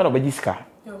me ho na bajiska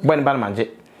boy ne ba na manje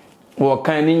wo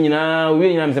kan ni nyina wi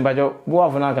nyina me se mpacho bo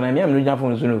afo na kana me am no nya fo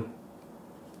no so no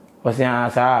wo se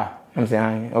sa I'm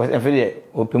saying, I was afraid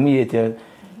of permeate.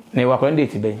 They were on date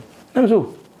today. I'm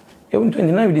so. It was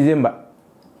 29 December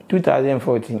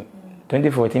 2014.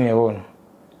 2014 year old.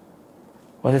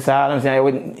 Was it sad? I'm saying, I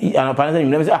wouldn't eat an apparent. You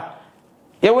never say,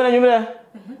 yeah, when you there?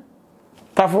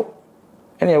 Tough.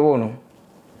 Any one.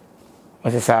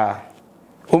 Was it sad?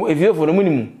 If you're for the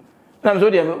minimum. I'm so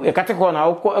dear, a catacomb,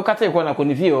 a catacomb, I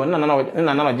couldn't feel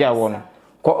none jar one.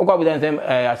 Go with them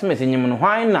as missing him.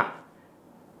 Why not?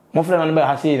 Mo friend no be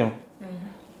ha sei no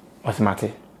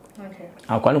osmate okay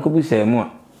akwa no kubu se mu a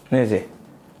na ze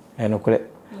e no kure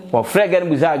wo friend gan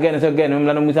buza again so again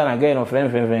mo na musa na again no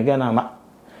friend gan na ma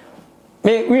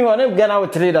me we ho ne gan na wo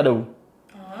trader do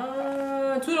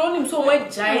tu ro nim so mo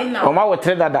jai na o ma wo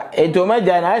trader da e to ma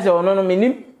jai na se ono no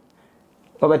minim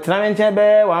o be trament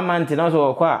be 1 month na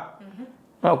so kwa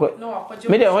no ko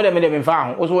me de ho de me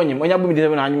fa ho o so wonyim onya bu mi de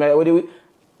na anyima wo de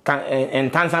kan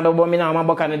entansa be bo mi na ma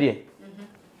boka na de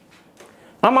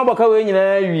mama boka we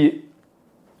nyina wie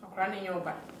akra ne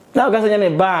nyoba na ga sanya ne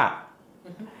ba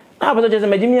na ba so je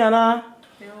majimi ana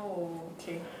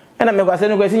okay ena me kwase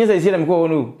no kwase nyesa isi na me ko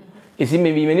no isi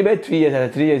me bi me ni be 3 years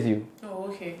at 3 years you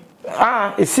okay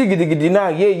isi gidi na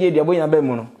ye dia bonya ba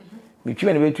mu no me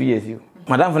twi me be 2 years you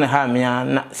madam fune ha me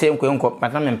na se enko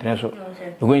madam me mpene so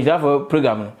go njira for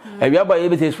program no awia ba ye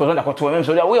be say sponsor da ko to me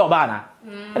so we oba na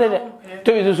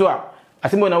to bi so a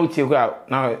asimo na wutie ko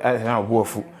na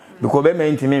obuofu because be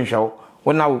me ntimi nhwa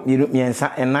wo na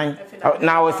miensa enan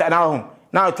na wo na ho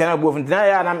na tena obuofu na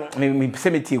ya na me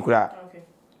semeti kura okay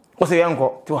wo se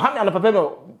yanko to ha me na papa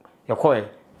no Yakoy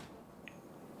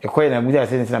na buza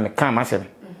sense na me kan masem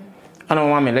ana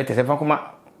mo me letter se fa kuma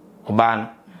oba no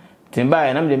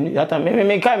timba na me data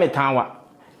me kai me tanwa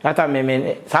data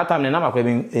me sata me na makwa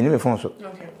me eni me fon so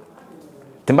okay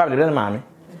timba me de ma me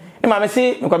e ma me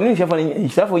si me kwa me nhia fo ni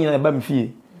safo nyina ba me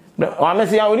fie wa me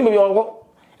si ya oni me bi ogo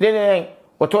de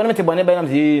o to ne te bone ba na me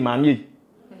si ma me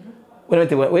we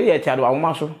te we ye tiado a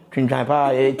wo so twintwan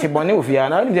pa te bone wo fie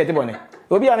na ni te bone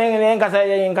obi a me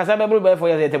nkasa be bru be fo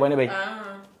ye te bone be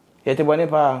yete bone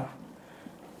pa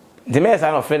de me sa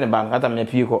no friend ban ata me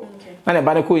pie ko na ne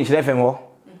ba ne ko inhire fem ho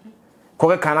ko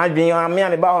ka kana dwen me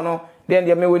ame ba ho no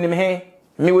de me woni me he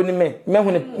me woni me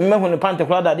hu ne pante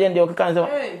kula da de o ka kan se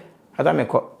ata me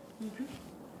ko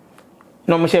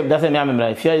no mo chef da se me ame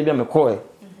mra fia bi me ko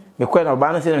na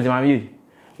ba na se me ma mi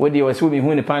wodi o se mi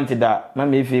hu ne pante da ma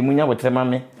me fie mu nya botre ma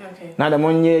me na da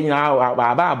mo nye nyina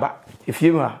ba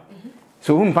fie ma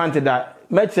so hu pante da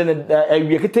metche ne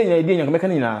awie ketenya edi nya kameka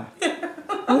nyina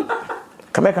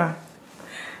kameka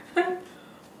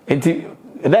enti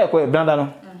da ko branda no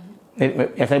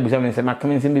ya sai busa me se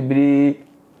makamin sin bibiri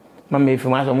mama efi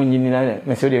ma so munyi ni na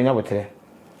me se odi nya botere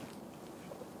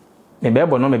me be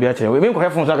bo no me bi a kire we me ko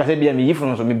hefun so aka se bia me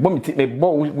yifun so me bo me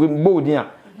bo odi a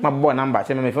ma bo number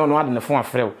se me fe no ade ne fon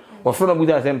afrew o fro no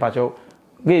buza se mpacho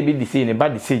ge bi di sei ne ba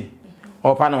di sei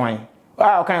o pa no wan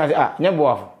o kan ya nya bo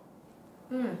afo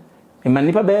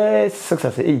Manipa be 6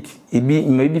 or 8 ebi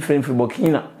me different from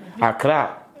Burkina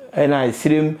Accra na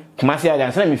Sirim Kumasi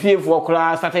ajan say me fie for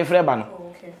kra start free ba no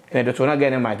e do to na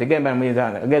gane ma te gane ba mo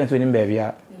yeza gane so ni ba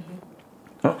bia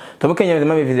to mo kenya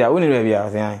me visa woni ba bia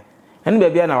say en ba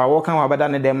bia na wa wo kan wa bada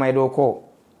ne dem mai do ko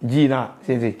ji na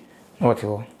sezi no te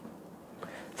ho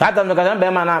sa tam no ka be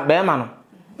ma no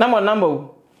na mo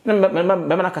number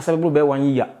be ma na kasa bru be 1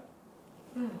 year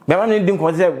be ma ni din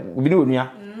ko say obi ni onua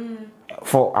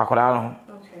for akora no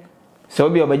okay so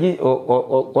obi obaji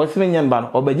o simenyan ba no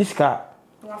obaji sika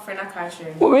wa frena ka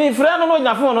share we frena no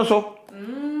nya fo no so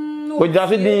o ja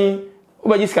so din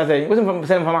obaji sika say we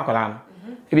sem fam akora no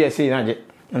e bi ese na je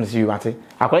na si wate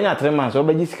akora nya 3 months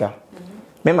obaji sika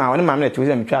me ma woni ma me tu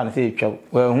sem twa na say twa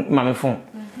we ma me fon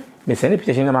me send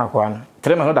petition na akora no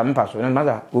 3 months da me paso na ma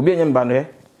za obi enya ba no he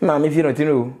ma me fi no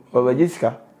tinu obaji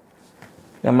sika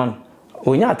na man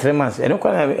o nya 3 months eno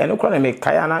kwa na me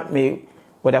kaya na me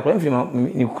wada kwa mfima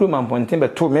ni kuruma mponte be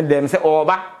to me dem se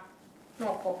oba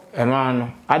noko eno ano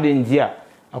ade njia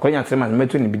akwanya trema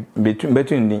metu ni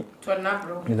betu ni to na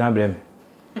bro ni da brem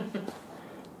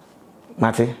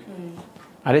mate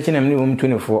ade chine mni wom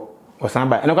 24 osan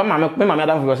ba eno kwa mama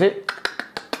adam fo se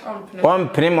on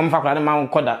prim mom fakura na ma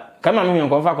koda ka mama mi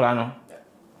nko fakura no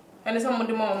ene se mo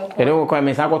de mo ko ene ko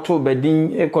me sa ko to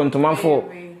bedin e kontoma fo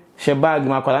she bag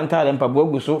ma kwala ntare mpa bo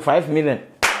guso 5 million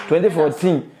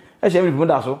 2014 e she mi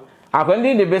bunda so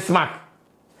akwandi de best mark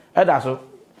e da so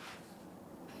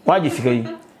waji sika yi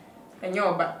enye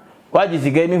oba waji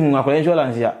sika mi hu akwala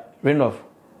insurance ya Renoff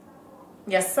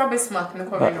yes best mark ne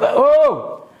ko Renoff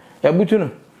oh ya butu no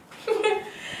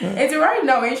it's right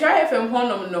now in share FM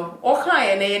honom no o kan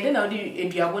ye na ye de na odi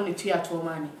eduabo ne tu ato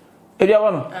mani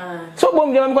eduabo no so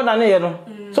bom je na mi ko na ne ye no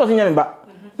so se nya mi ba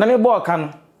na mi bo ka no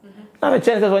na me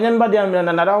chance so nya mi ba dia mi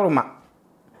na da horoma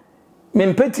me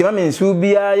mpeti ma me nsu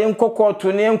bia ye nkokọ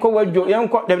to ne nkọ wadwo ye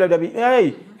nkọ www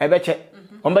hey e be che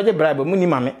on be je bribe mu ni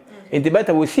ma me enti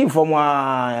better we see from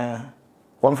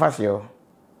one fast yo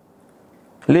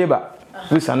labor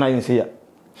we sana in see ya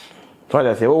so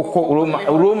that say o ko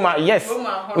Roma yes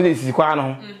we dey sisi kwa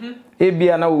no e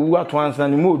bia na wu ato ansa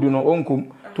ni modu no onkum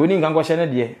to ni nkan ko hye ne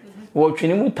de wo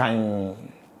twene mu tan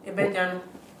e be nya no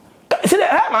sile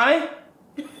ha mai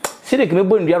sile ke me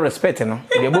bo ndia respect no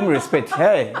de bo me respect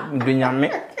hey dunyame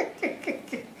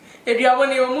e dia bo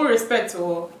ni o mu respect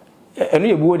o enu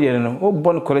ye buo de no o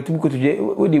bon correct bu ko tuje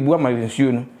o de bu ama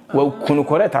nsuo no wa kunu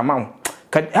correct amount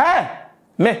hey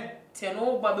me tie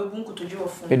no ba be bu nkutoje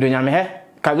ofu e dunyame he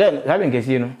kagen sabe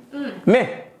nkesi no me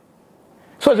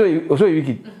so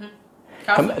wiki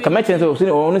kama chense o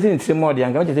sini o no sini trimo de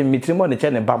anga chense mi trimo de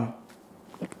chene bam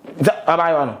za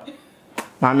abayo no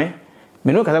mame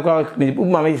me no kasa kwa me bu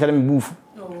mama yisale me bufu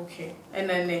okay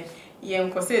enane ye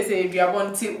nko se eduabo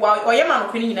nti o ye ma no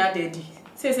kwani nyina dedi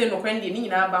se no kwani de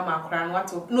nyina ba ma akora no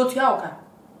wato no tu ha oka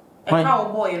e ka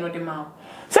o boy no de ma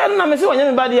se na me se onye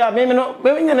me ba dia me no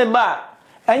me nya ne ba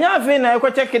anya afi na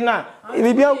ekọ check na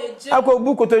bibia akọ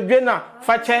buko to dwe na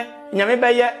fa che nyame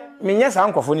be ye menye sa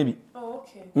nkofo ni bi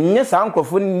okay menye sa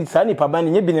nkofo ni sa ni paba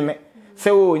ni nye bi ni me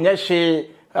se o nya hwe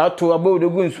ato abodo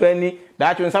gu nsu ani da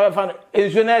acho nsa be fa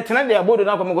ensu na etena de abodo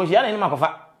na komo ya na ni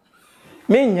makofa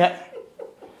menye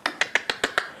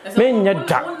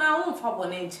da na won fa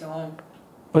bone nche on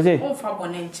o say o fa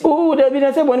bonenche o da bi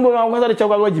na say boni bo ma kwasa de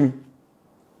chakwa wajimi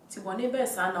ti boni be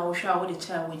sa na wo hwa wo de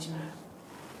cha wajimi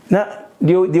na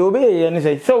de obey ye ne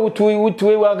say so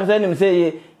wutu wa kasa nim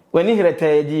say wani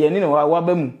hirata ji ani na wa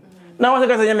ba mu na wa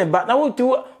kasa nyame ba na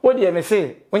wutu wo de me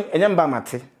say enyam ba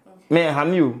mate me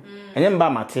hamiu enyam ba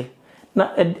mate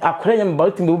na akora nyam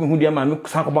ba timbe wo hu dia ma me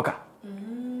san ko boka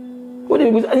wo de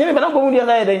enyam ba na ko mu dia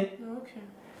say den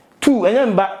two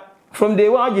enyam ba from day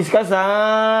one discuss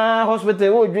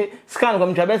hospital wo scan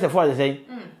come try best for say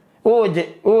oje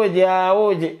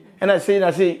and I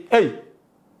say hey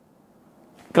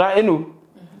kra enu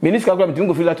minister come to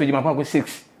go feel to jima pa ko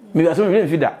 6 me aso me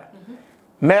fit da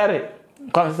Mary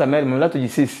come sister Mary me la to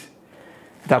 6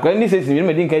 ta ko ni 6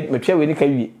 me din ka me twa we ni ka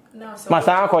wi ma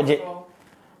sa akoje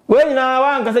we nyina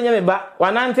wa nka sanya me ba wa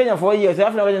na ntenya 4 years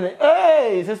after we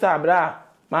hey sister abra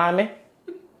ma me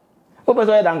o pe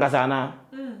so ya danka sana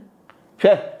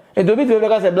hwe e do bi to be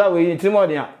ka se bla we trimo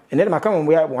dia ene ma ka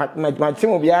mo ya ma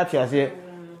trimo bia ati ase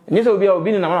ni so bia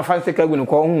obi ni na ma fancy ka gu ni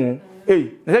ko hu eh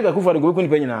ne se ga ku for go ku ni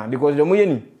pe nyina because de mo ye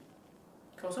ni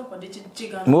so ko de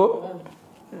chiga mo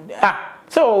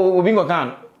so obi ngo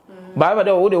kan ba ba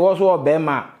de o de wo so be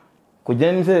ma ko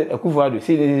jen se akufo ado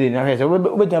si ni na hwe se o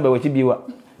be tan ba wachi biwa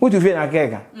wutu fe na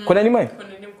keka ko na ni mai ko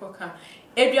ni ko kan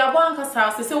Duabo anka sa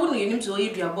se wo no yenim to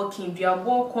Duabo King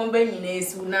Duabo kon ba nyina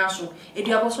esi na so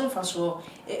Duabo so mfa so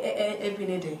bi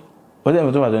ne de o de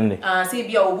mo to ba don de se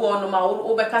bia obo ono ma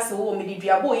wo be ka se wo me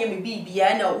Duabo ye me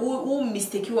bibia na wo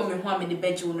mistake wo me ho me de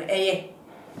beji wo no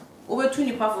wo be tu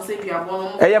ni pa fo se Duabo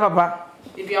no papa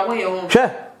Duabo ye wo hwe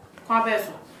kwa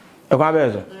bezo kwa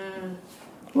bezo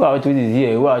well to this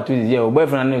year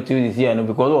boyfriend no to this year no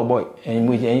because oh boy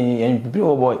and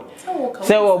people boy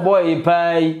say oh boy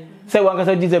pai say wan ka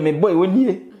say Jesus me boy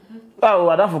woni ah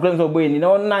wa da for claim so boy ni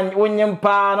no na wonyem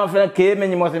pa no fe ke me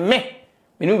nyimo se me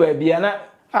nu ba bia na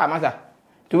masa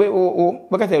to we o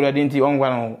ka say ready nti on gwa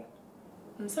no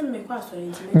nsem me kwa so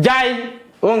nti jai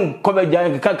on ko be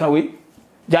jai ka we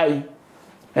jai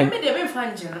me de be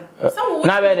fanje no say wo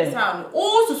na be de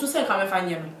o susu se ka me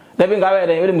fanje no de be ga be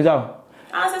de we musa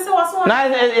se waso na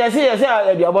yes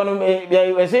Duabo no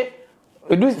yes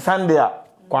edu Sunday a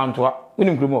kwantoa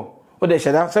unim kromo o de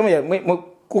sheda sem ye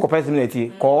ko person na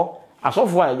tie ko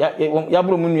asofo a ya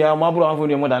bro mu nua ma bro anfo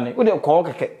nua mo dane o de ko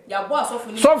keke ya bo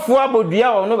asofo ni sofo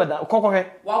abodua o no beda ko he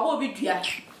wa bo bi dua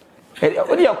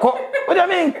o de ko o de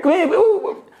me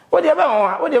o de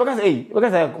ba o de ba ka say we ka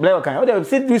say blame kan o de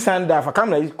sit do Sunday for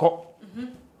camera ko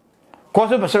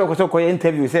so person ko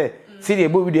interview say see the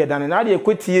boy there dan na dey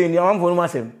kwatie ni am fonu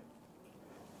masem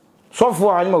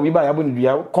sofo a ni ma wi ba ya bo ni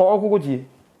dua ko kokotie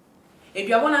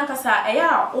Duabo na nkasa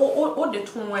eya o de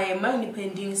tun wa e man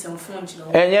independent sem fon chiro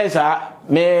enye sa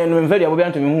me no me fedi abo bi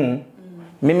anto me hu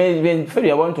me fedi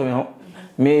abo anto me ho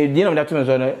me di na me da to me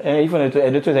so no if na to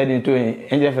e to say di to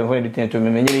enje fe fon di to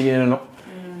me nyeli di no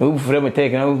no fure me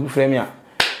take na fure me a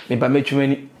me pa me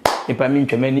twumani me pa me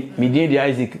ntwamani me di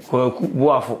Isaac ko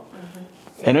boafo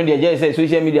eno de je say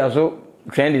social media so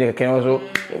trend de kan so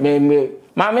me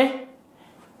mame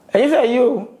enye say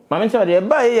you mame say de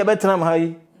ba ye betena ma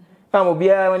hayi amo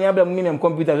bia wani abla mu mi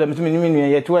computer so me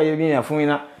mi ye to ye bi na fun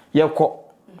na ye ko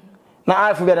na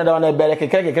afu be na da na bele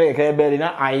kekere bele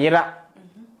na ayira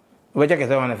we check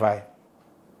say one five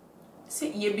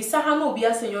si ye bisa ha no bia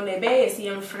senyo na be ye si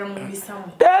ye mfrem bisa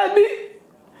mo ebi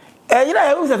ayira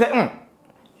ye usa say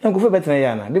en ko fe betena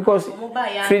ya na because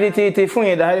free fun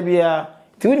ye da ha bia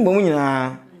ti woni bo mu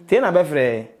nyina ti na be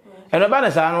frɛ eno ba na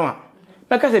sa no a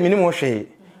na ka se minimum hwe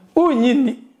unyi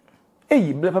ni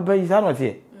eyi bla papa yi sa no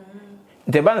tie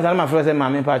te ban sa ma frɛ se ma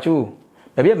me pa chu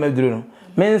ba bia me duro no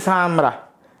men samra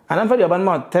ana fa Duabo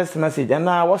ma text message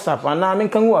ana WhatsApp ana men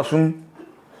kan wo asum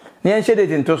ne en shede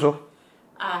tin to so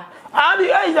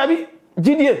abi ai zabi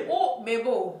gidie o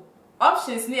mebo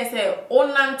options ni say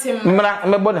onantem mra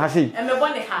me bon ha sei me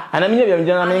bon ha ana me bia me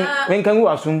jana men kan wo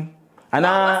asum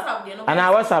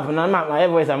ana WhatsApp na ma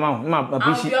voice amount ma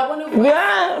pushi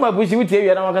ya ma pushi wuti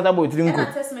ewia na wakata bo tiri nko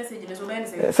text message ni so ben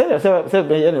say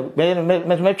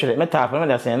se me chere me tap me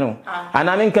da sen no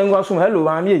ana men kan gwa sum hello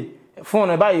ma me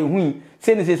phone ba ye hu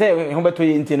se ni se ho beto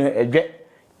ye nti no edwe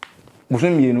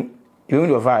busum mienu e hu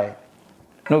do fire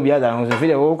no bia da ho so fi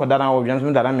de wo ko da na wo bia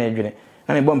so da na me edwene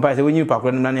na me bompa se wonyi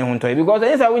pakro na ne ho ntoy because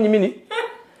esa wonyi mini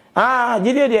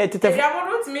gidie de tete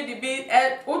Duabo no timi de bi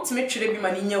ultimate chere bi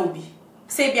ma ni nya obi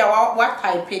say bia wa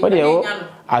type what dey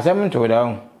asem to da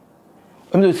ho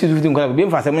emzo si fudu ngala bi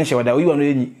mfa asem nhye da wo yiwa no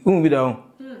enyi hu bi da ho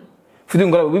fudu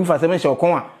ngala bi mfa asem nhye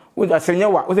okon a wo asem nya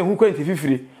wa wo se hu kwenti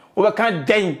fifiri wo be kan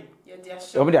den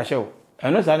wo be da hye wo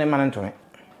eno sa ne man nto me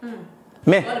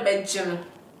what be jim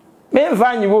me mfa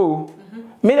anyi wo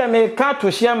me da me ka to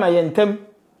hye ma ye ntem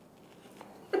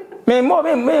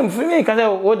me ka say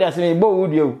wo da se me bo wo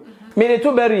dio me le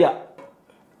to beria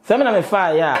se me na me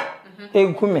fa ya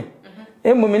enkume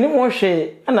emu me ni mo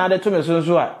hwe na ade to me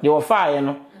so a de wo fa ya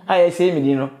no aye se me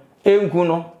di no enku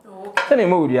no se me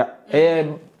mo dia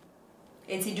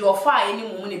enti di ofa eni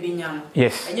mumu ne benya no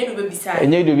yes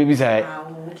enye do bebisa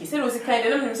okay se rosi kan de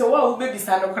na me so wa wo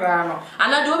bebisa no kra no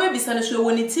ana de wo bebisa no so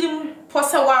woni tirim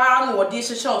posa wa no wo de hye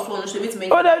so no so betime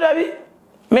dabi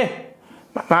me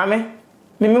maame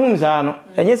me hum za no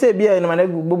enye se bia no na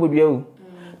gbogbo bia o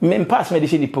me pass me de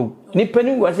hye ni pa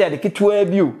ni wo se ade ketwa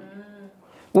bi o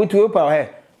wo tu pa he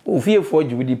o fie fo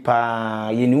judi pa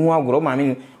ye ni hu agoro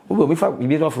maame wo bi fa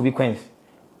bi so fo bi coins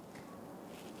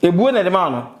ebuo na de ma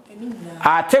no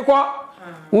atekwo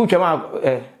wo twema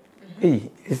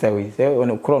sister we say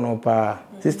on kro no pa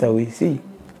sister we see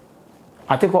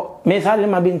atekwo me sa de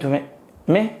ma bi ntome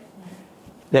me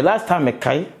the last time me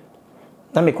kai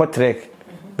na me ko trek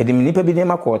e de nipa bi de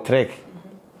ma ko trek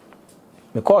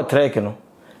me ko trek no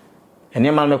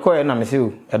ene ma me ko e na me se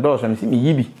o e do so me se me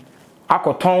yibi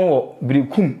akoton wo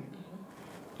brikum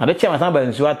na de chema san ba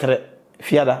nsu atre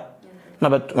fiada na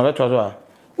be to so a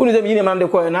uni de mi ne ma de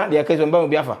ko na de ka so mba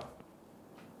obi afa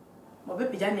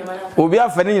obi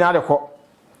afa ni nyina de ko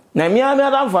na mi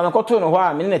ada mfa na ko to no ho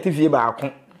a me na tifie ba ako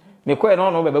me ko e no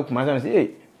no be ba kuma san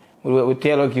se o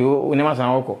telo ki o ne ma san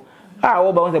oko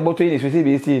wo ba won se boto ni so se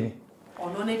be si ni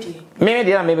ono ne di me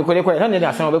de na me ko de ko na de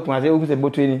asan o be kuma se o se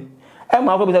boto ni e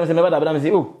ma ko bi se me ba da me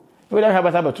se we da ha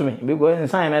ba sa ba to me be go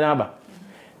nsan me da ba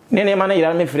ne ma na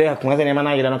yira me fire kuma se ne ma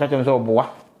na yira no ka to so oboa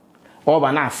o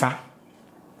ba na asa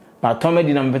ba to me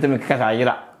di na me pete me ka sa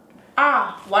yira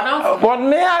wana but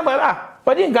me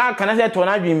but in ga kana se to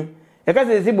na dwim e ka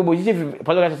se bobo chichi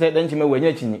palo ka se dan chime wa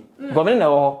nya chinyi ko me na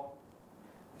wo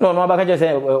no ba ka je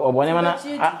se obone ma na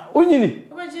unyini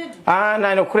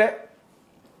na no kure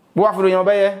bo afuro nya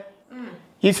obaye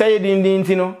isaye din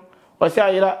tino o se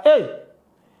ayira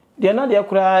de na de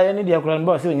kura ya ni de kura no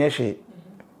ba se onya hwe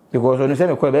because onu se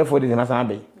me ko be for de na san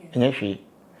be nya hwe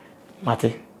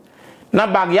mate na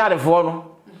backyard for no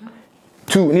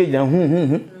 2 ni jan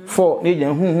 4 ni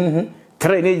jan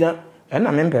 3 ni jan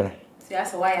na me mpero si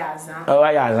asa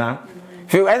wa ya azan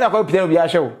fi esa ko pite no bi a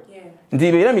hwe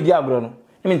ndi be na me di agro no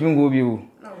me ntimi go bi wo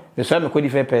be so me ko di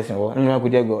fair person wo me ko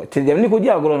di go ti dem ni ko di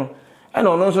agro no na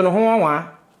ono so no ho wanwa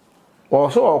o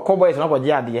so o ko boys na ko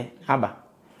di ade aba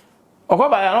o ko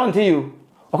ba ya no nti you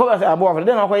o ko ba se abo afre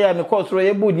de na ko ya me ko soro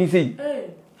ye bodi sei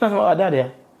na so ada de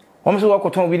o me so ko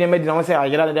ton bi ne medina wo se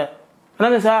ayira de na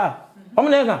me sa o me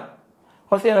na ka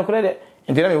o se na ko de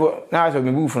nti na me na so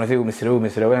me bu fu na se o me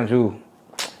sere we nso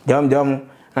jam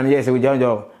na me yes we jam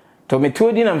to me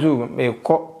to di na so me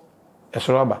ko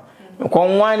esoro ba ko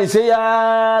nwa ni se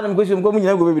ya na me ko si ko mu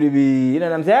nyina go bebrebe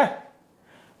na na se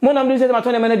mo na me se ma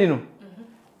to ne me na di no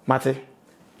mate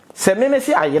se me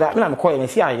si ayira me na me ko me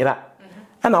si ayira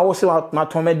ana wo se ma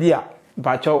to me di a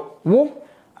ba cho wo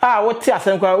wo ti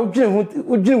asen kwa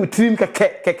ujini utrim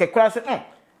keke kwa se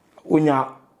onya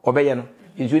obeye no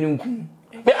izo ni nku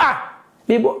be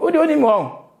me bo odi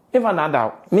mo e fa na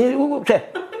da me hwe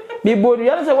me bo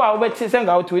ya se wa wo be ti se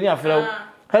nga wo to ni afra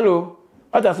hello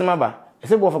ata se ma ba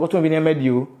se bo fa ko to bi ni ma di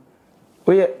o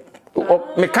oye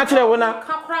me ka kire wo na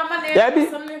ya bi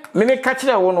me ka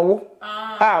kire wo no wo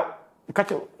ka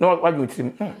kire no wa ju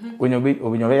utrim onya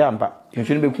be ya mpa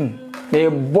nsu ni be ku me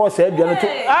boss e bia no to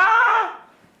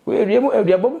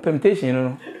we bom temptation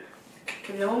no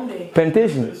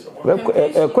temptation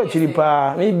ko chiri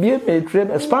pa me bie me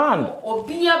trade expand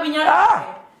obia binya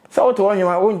so to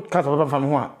onwa won ka so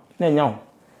fam ho a na nya ho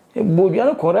e bodua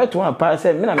no correct one pa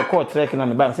say me na me call trek na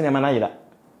me ba se na ma na yira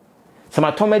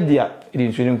sama to media ri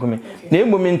nsu ni nkome na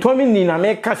emo me nto me ni na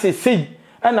me ka se sei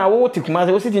na wo tikuma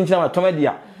se wo siti nchina ma to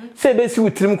media se be si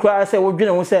utrim kura se wo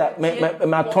dwene wo se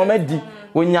ma to medi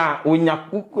wonya wo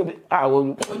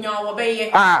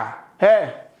beye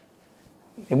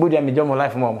ebudia me jomo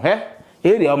life mom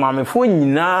area ma me fo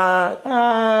nyina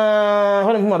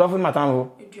ho ne do fo matanfo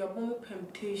Duabo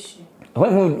temptation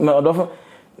ho do fo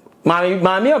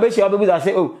ma me obeshi obebu za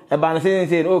se e ba na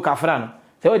se kafra no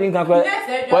se odin kan ko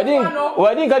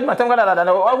odin kan matam ga da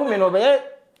na wa hu me no be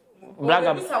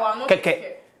braga keke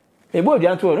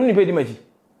ebudia nto no ni pe di maji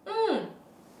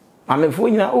amefo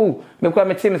nyina me kwa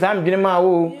me tie me sa mdwene ma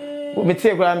me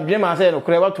tie kwa mdwene ma se no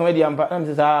kure wa to adi ampa na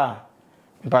me sa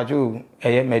mpa ju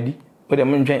eye medi o de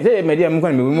mntwen se medi am kwa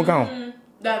me mu kan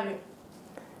dabi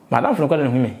madam fo kwa na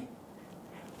hu me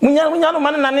munya no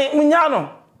man na ne munya no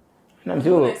na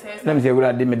me se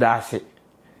wura de me da ase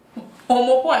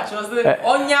omo po a chose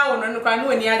onya wo no kwa no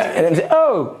ani aje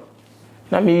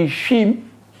na me hwim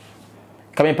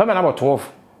ka me pa me na bo 12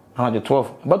 the 12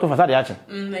 but of asade ache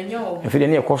enyo if dey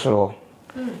near kosoro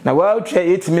na wa try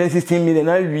 8 million 16 million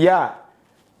na wia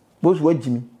boss wa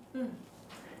jimi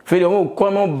fede mo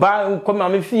come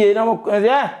me fie na mo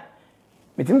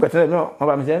metim kwetele no ma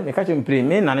ba me say me ka che mpre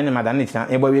me na ne madam ne tina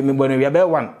e bo me bo no wia be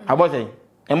 1 abose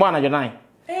e mo anajo 9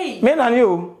 me na ne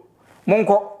o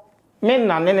monko me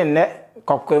na ne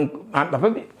kokko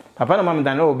papa na mama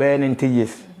dan o be 90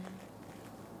 years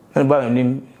na ba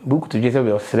ni book to Jesus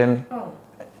we osrem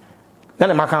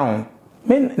na maka ho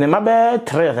me ne ma be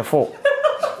 3 as 4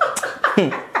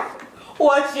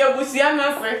 what you busia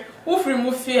na fre wo free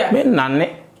mu fia me na ne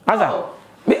asa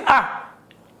me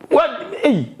what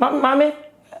mama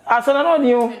asana no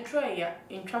ni o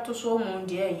intwa to so mu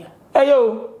de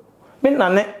eyo me na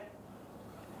ne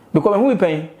because who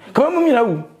pen come mu mi na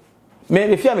wu me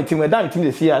be fia me tim da me tim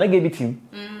de sia na ge bi tim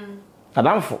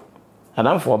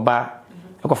adamfo ba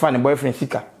e ko fa ne boyfriend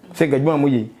sika se gadwuma mu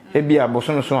yi e bia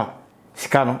boso so a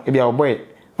sika no e bia oboy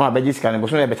na abeji sika ne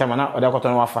boso e be chama na oda koto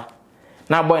no wafa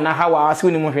na boy na hawa ase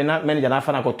ni mu hwe na manager na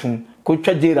afa na kotum ko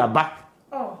twa jera ba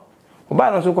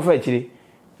oba no so ko fa chire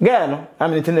girl no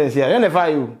am ni tendency ya ne fa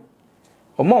you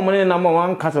o mo mo ne na mo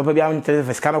wan kasa pa bia am tele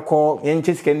sika no ko yen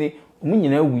che sika ni mu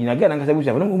nyina wu na girl na kasa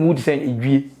busu na mu di sen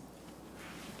edwie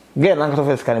girl na kasa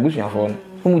fa sika na busu afo no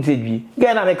mu ti edwie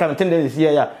girl na me kan tendency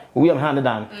ya we am hand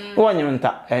down o wanyem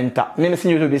enta me se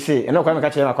nyo be se e no kwa me ka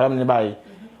che na kwara me bai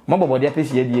mo bobo dia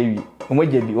pesi ye die wi o mo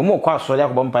jebi o mo kwa so ya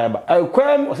ko bompa ya ba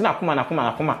kwam o se na kuma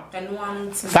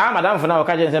sa madam fo na o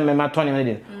ka je se me ma toni me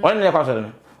din o ne kwa so no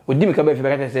o di mi ka ba fi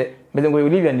ba ka se me ngo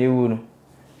Olivia na ewu no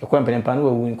e kwa mpene pa no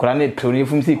wu kwara na pro ne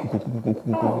fum se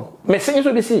kukukukuku me se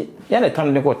nyo be se ya na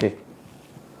tam ne ko te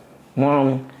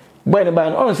mo boy ne ba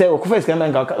on se o ku face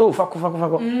kan ga o fa ko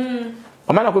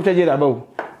o ma na ko twaje da ba o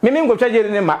me ngo twaje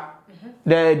ne ma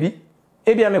da bi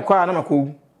e bia me kwa na mako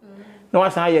na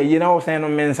wasan aye na wasan no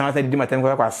mensan sa di matem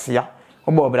ko kwa sia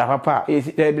obo bra papa e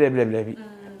bi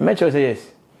me cho say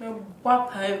yes me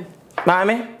papa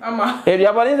mami ama e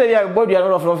dia bani se dia bodu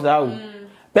no of da o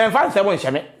ben fan se bon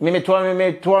hye me to no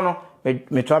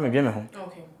me to me bi me ho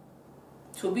okay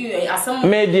to be Asamoah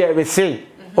me dia be say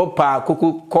opa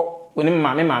kuku ko oni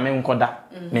mami nkoda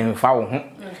me mfa wo ho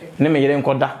ne me yere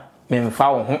nkoda me mfa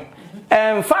wo ho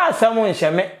fa Asamoah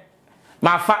hye me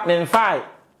ma fa me mfa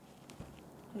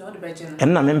no the virgin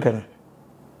and na mempen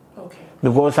okay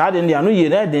because I didn't know ye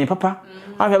na den papa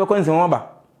I have a concern oba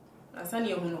asani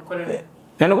ye hu no kore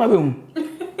na no kwa be hu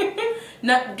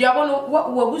na Duabo no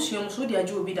wo busuom so dia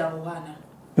je obi da ho ana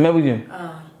me busuom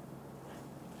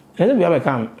ele bi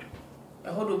abeka e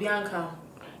hodo bi anka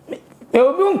e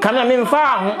obi un kana me mfa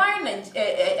ho why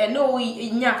na no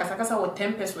nya kasakasa wo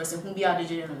 10 pesos hu bi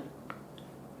adeje no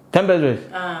 10 pesos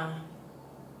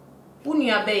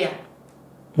uni abeya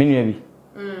minua bi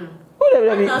o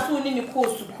le na so ni ni ko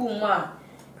school ma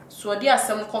so di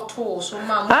asem koto so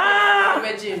ma mo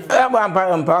beje no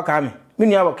ampa ka me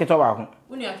minua ba keto ba ho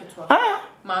uni aketo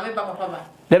ma me ba papa ba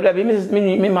le bi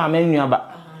mi ma me minua ba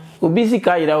obi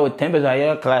sika ira o 10 pesos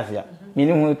aye class ya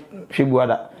mini hu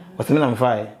hwebuada o se me na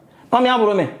mfa e ma me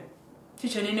aburo me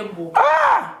teacher ni ne bo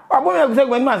abo me se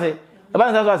gwen ma se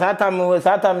aba nsa so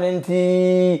sa tam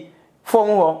nti form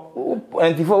ho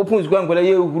nti for open school ankola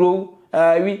ye huro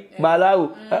wi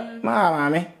balawo ma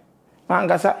me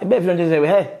ngasa be fi nje se we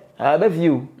he be fi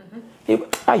you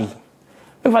ai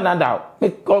me fa na daw me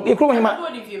e kro ma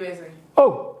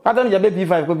oh ata me ja be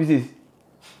P5 ko B6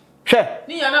 hwe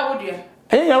ni ya na wo de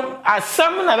ya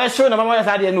asam na be show na mama ya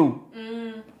sa de no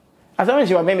asam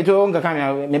nshi wa me to nka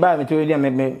kam me ba me to dia me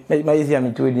yesi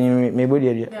me to di me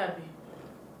bodi dia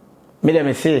me de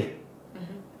me se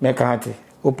me ka hate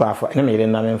opa afa ne me yire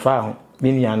na me mfa ho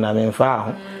bi ni na me mfa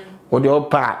ho o de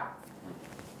opa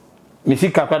me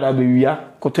sika kwada be wia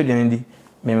koto de ndi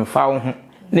me mfa ho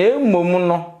na emom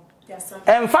no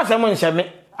emfa se mo nhye me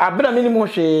abra me ni mo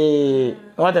hwe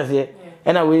what I say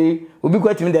ena we obi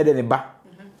kwatimi de ne ba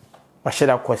wa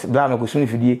sheda course bla me ko sunu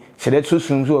fidie sheda so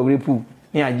sunu so awre pu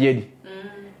ni age di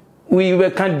we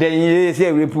can den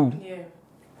say awre pu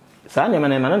sa ne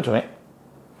mana mana ntwe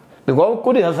because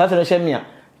ko de sa se hye me a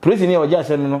police ni o ja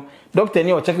se no doctor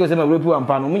ni o check se ma awre pu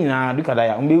ampa no mu nyina dukada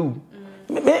ya mbewu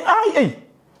me ai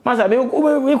masa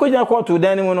me ko ja court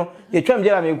dan ni mu no ye twam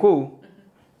jera me ko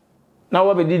na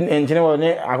wo be di enchine wo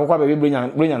ne akokwa be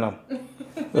bronya na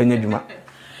onye djuma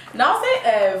now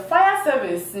say fire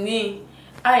service ni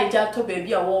ai ja to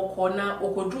baby a wo ko na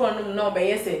okoduro no na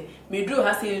obeye se me duro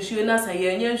ha se nsuo na sa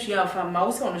ye nya nsuo afa ma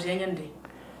wo se ono je nya nde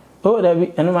oh da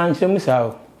bi eno man chemu sa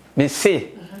o me se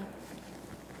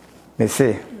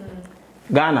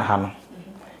Ghana ha no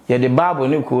ye de bible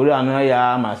ni ko ri anu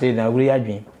ya ma se na wuri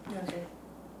adwin okay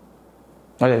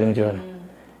wala dem jona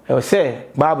say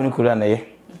Bible ni kura na ye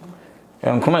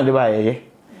nkoma de ba ye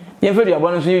ye fe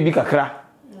duabo no so ye bi kakra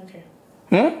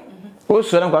o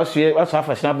so na kwa sue aso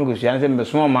afa sina ko sue na se me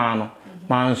so ma no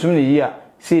ma nsum ni yi a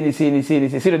se ni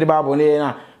de Bible ne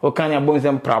na o kan ya bon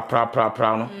sem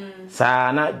pra no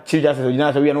sa na chief justice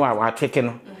ojina so wi no wa teke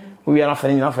no wi na fa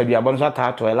ni na fa duabo no so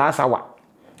ata to la sawa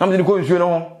na me ko nsuo no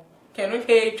ho kenu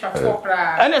ke twa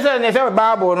pra ene se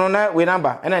Bible no na we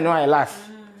number ene no ai last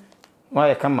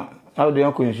wa kama how do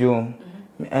you consume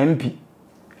MP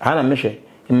ana mehwe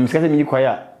mskase mi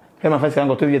kwaya kema fasi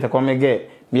kango to vieta kwa mege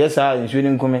biesa nsuo ni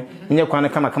nkome nye kwana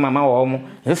kama ma wo mo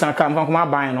nsa ka mfa kuma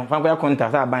ban no fa kwa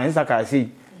contact ban nsa ka si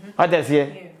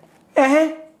odesie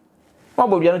wa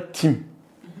bodua no team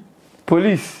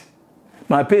police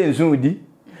ma pay nsuo di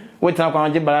wetan kwa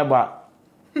nje baraba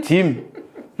team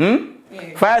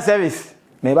fire service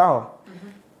me ba ho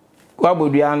wa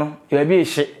bodua no e bi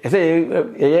hye ese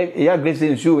ya grace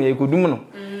nsuo ye kodum no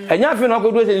enya fi no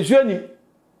kodu ese nsuo ni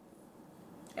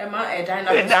Emma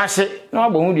edina ase no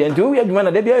abo hu de nti wo adwuma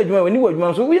na da bia adwuma wani wo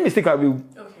adwuma so wo mistake abewu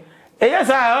okay yes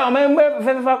I am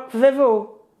fefe o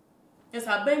yes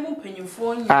aben mu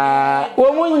panyimfo nya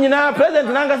wo mu nyina president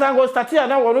na ngasa ngo start ya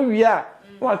na wo no wi a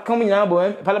wa kam nyina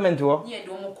bo parliament wo ye de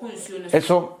wo konsuo no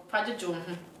eso fajeje wo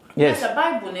yes the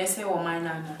Bible na say wo man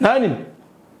na ni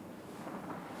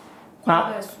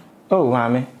oh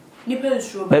mama ni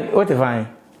pensuo what if I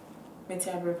meti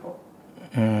abrepo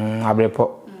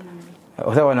abrepo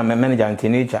o se wona manager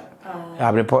antinature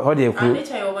abrepo ho de ku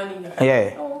nature yo bani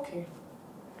yeah oh okay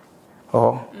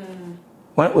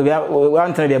we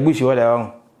want to be bush what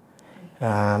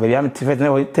baby am tifet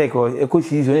na we take o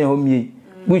ekosi zo na ho mie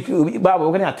bush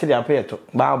Bible kan ate de apeto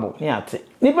Bible ni ate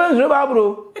ni pensuo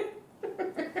Bible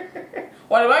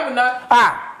what Bible na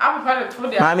I'm part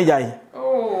of the mami jai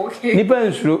oh okay ni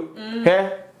pensuo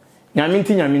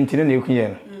nyaminti na ekuye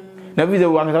no na bi ze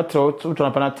wo an tro na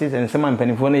penalties and some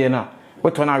penifo na ye na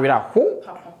what na wira ho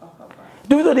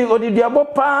do the Duabo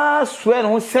pa swear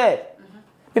no say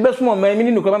be be small man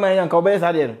mini nukoma man yanka obey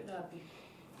sa de no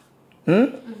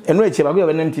eno eche ba go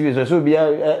be nam TV so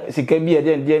bia sika bi e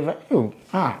de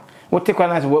what take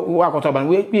na wo akoto ba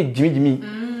we jimi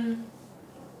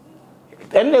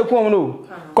eno eku no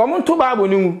come to Bible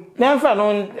ni mu na mfa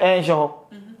no enhye ho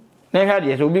na hwa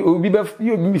de so obi be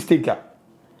mistake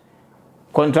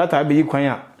contractor be kwan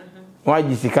a wa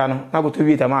ji sika no na ko to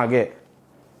bi ta ma ge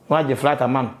wa ji flat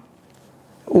man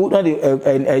o na de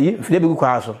fide be ku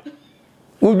aso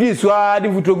o ji so a de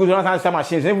futuro gu so na san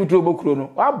machine se futuro bokuro no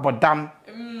wa bodam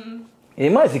e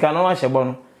ma sika no wa shebo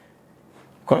no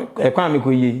kwan me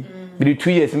ko yi bi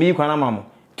 2 years me kwan na mamo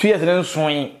 2 years ne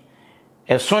nsoen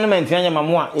e son man tianya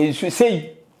mamo a e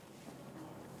sei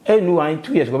e nu an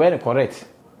 2 years go be correct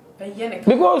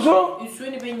because so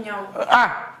isu ni be nyawo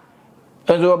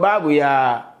ezo Bible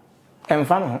ya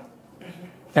emfa no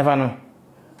efa no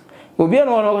obi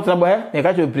no no ko tabo e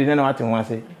ka cho prine na wate ho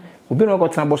ase obi no ko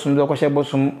tana bosum do ko she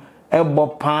bosum e bo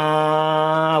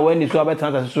pa when isu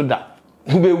abetana so da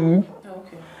ubewu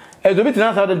okay ezo bi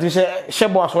tana sa de she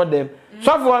bo aso dem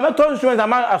so for me to instrument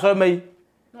ama aso mai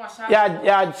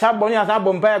ya sabo ni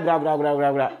asabo mpa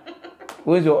gra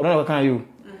wezo no kan you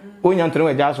onya ntoro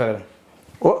we ja so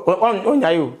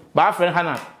onya you ba friend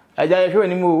hana aja ye hwe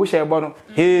ni mu wo she bo no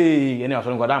hey ene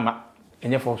aso ngoda ma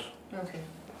enye force okay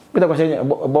bita ko se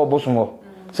bo sumo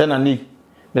se na ni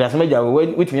bita se meja we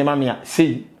witimi ma mia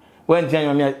sei we ntia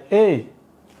nyama mia ene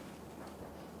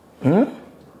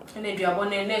Duabo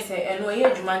ne se eno ye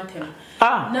adwuma ntem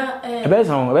na ebe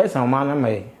san ma na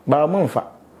mai ba mo mfa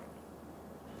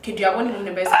ke Duabo ni mu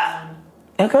ne be san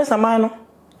en ka san ma no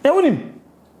e wonim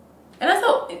and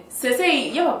so say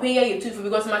you are paying you too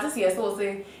because matter say so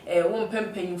say won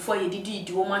pempen for ye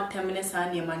didi wo ma temne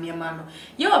san ne ma no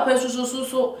you are pay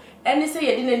so any say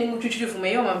ye di nani mu twitwiri fu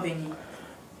me you ma panyi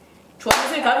to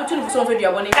say ka do tunu so fe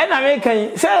Duabo ni e na me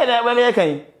kan say na we me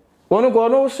kan wonu go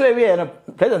no so e we na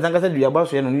president an ka say Duabo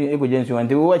so ye no e go jensi wan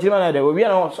te wo achiri ma na de wo bia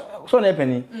no so na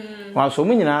penny wa so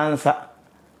mu nyina ansa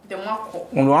de mwako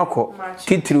onu akọ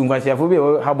titiri ngwasi afo bi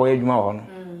ha boy adwuma ho no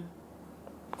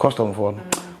custom for no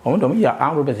o ndo ya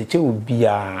anro be se che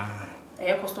obia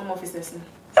custom officers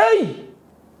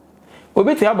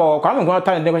obi ti aba kwa me nko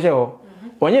ta ndin ko she ho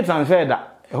onye transfer da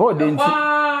ho de nti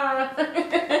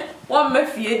wa ma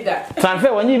fie da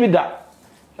transfer onye bi da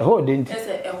ho de nti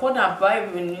ese ho na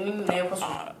bible ni na e ko so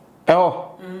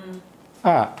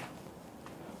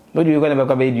no do you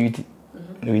gonna be duty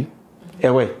oui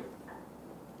we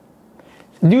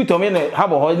duty o me na ha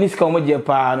bo ho ni sika o mo je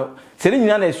pa no se ni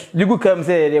nyina na ligu kam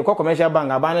se de ko commercial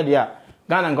bank aba na dia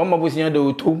Ghana nko mo bosia de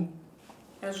otom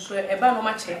eso e ba no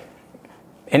ma che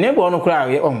ene bo no kura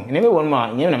we ene be won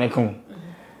ma nyem na me kan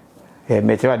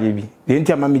Metro DB. The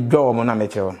entire mammy draw on a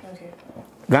metro.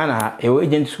 Ghana, a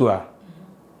agent school.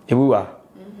 Ewa.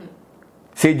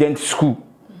 Say agent school.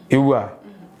 Ewa.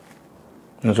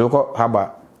 No so called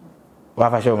Haba.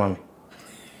 Wafa show mammy.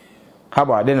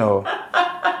 Haba, I don't know.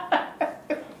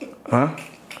 Huh?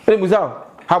 Hey, Muzao.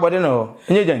 How about no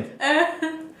agent?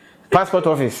 Passport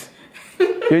office.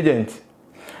 Agent.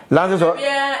 Lances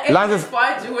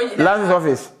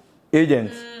office.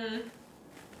 Agent.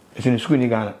 It's in school in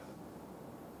Ghana.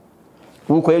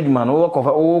 Who call you man? Who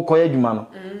call you man?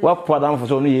 What put down for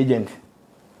so many agent?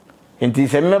 And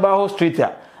this a member whole street.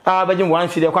 Ah, but you want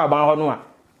to see the car about no one.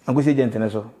 I'm going to agent and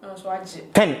so.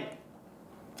 10.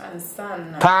 And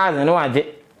son. Tars and no agent.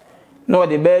 No,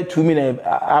 the bear 2 minutes.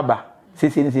 Abba.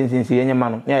 Since any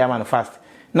man, near man fast.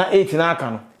 Now 8 in our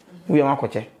can. We are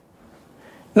not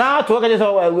now to work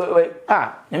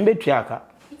at and betriaka.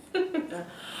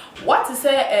 What to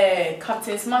say,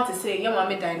 Captain Smart to say, your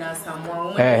mammy dined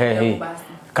Asamoah. Hey,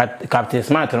 Captain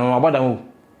Smart, no about who?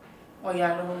 Oh,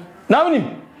 yeah, now,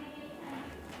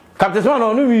 Captain Smart,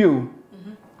 no, you.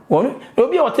 Well, no,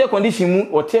 be or take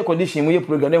condition with your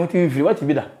program. What to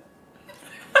be done?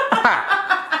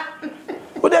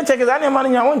 Check his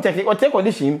money. I won't take it or take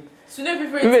audition. Soon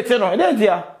every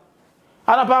dear.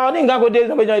 And about go days,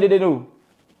 nobody didn't know.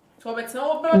 So it's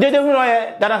no, they don't know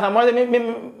that as a mother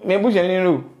may bush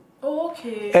and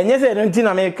okay. And yes, I don't think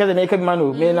I make a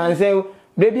man. May I say,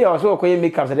 baby, I saw a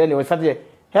makeup and then it was Saturday.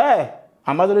 Hey,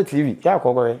 I'm mother TV. Yeah,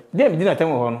 cover. They didn't tell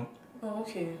me.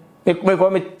 Okay. Make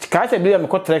me catch a bit of a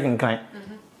cut tracking kind.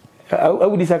 I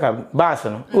would disagree.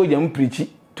 Barson, oh, young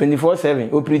preachy 24/7.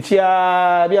 Oh, preachy, be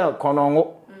a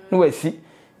conongo. No see,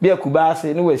 be a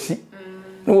kubasi, no see.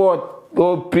 No,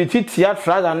 oh, pretty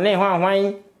theatre and name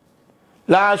wine.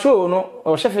 La show no,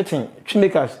 or chefeting,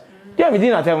 chimakers. Dear, we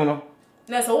didn't tell no.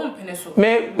 There's a woman pencil.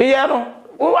 May be no.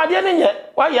 Oh, I didn't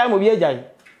yet. Why I will be a jay?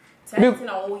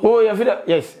 Oh,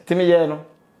 yes, Timmy, no.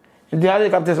 The other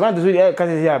captain's man to see a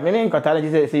cousin here. Many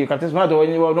catalogies say you captain's man or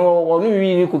you know, or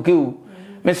you could kill.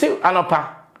 Monsieur Anopa.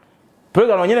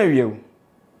 Program on your view.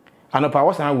 Anopa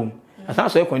was a woman. As I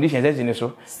say conditions as in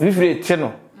so. We free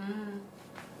channel.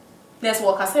 There's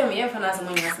what I say me for as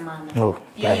man. Oh,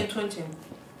 yeah, 20.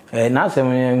 Now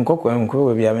some cocoa and crow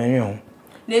will be a menu.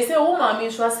 They say, oh, mammy,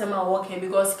 so Asamoah walking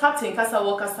because Captain Casa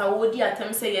Walker's would the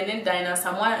attempt say and then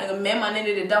Asamoah and a man and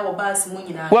the double bass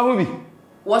moon. What will be?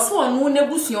 Was so no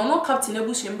nebusi or no Captain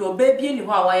Nebusian or baby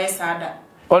anyhow I sad.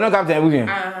 Or no Captain Nebusian.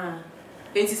 Ah,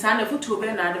 it is under foot to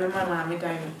Ben and the mamma.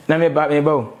 Let me back me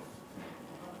bow.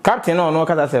 Captain or no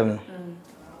Casa 7.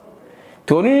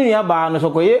 Tony Yaba no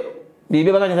Sokoye, the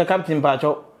baby Captain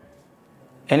Pacho,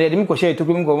 and the Dimco took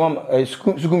him go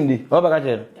Skumdi,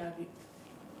 Obagajer.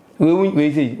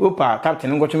 We say, Opa,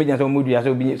 Captain, go to me and so moody as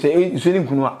be say, swimming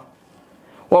Kunua.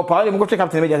 Or probably go to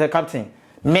Captain as a captain.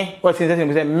 Me, what's in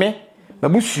the me,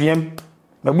 Babusian,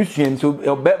 so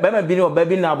Bama Bino,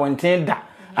 baby now one tender,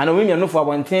 and a women know for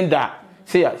one tender.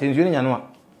 Say, since you know.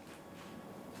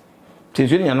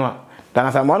 Since you know. Then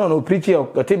as a man no preacher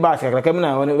or tibas like coming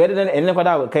out better than any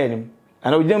other can.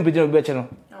 And we don't preach better.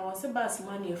 I was a bass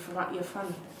money for your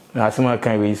family. Asamoah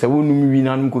can we say we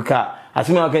no kuka.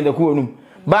 Asamoah can the cool.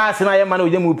 Bass and I am man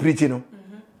with them preaching.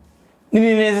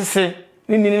 Nini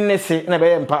say na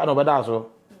be part no bada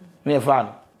so. Na fan.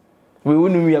 We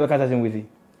wouldn't we have a with you.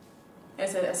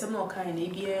 As a more kind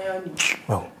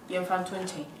oh. You're from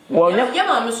 20. Well, your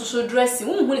mamma so dressing.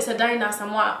 Who is a diner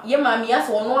somewhere? Your mammy has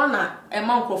one a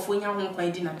monk of when you're home by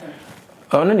dinner.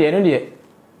 Oh, no, dear, no, dear.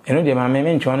 You know, dear, my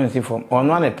men trying to see from on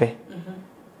one a pay.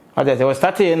 I was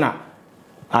starting now.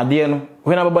 I dear no,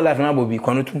 when I will life now will be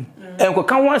connotum. And could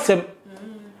come once.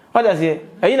 What does he?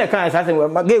 I in a kind of assassin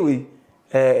with my gay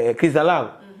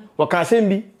Crystal. What can I send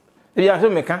me? The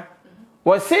Asamoah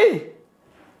was say,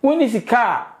 when is the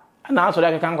car? And also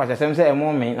that can quite say a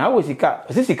moment. I was a car.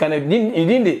 This is kind of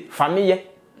in the family.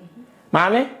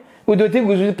 Mammy, we don't think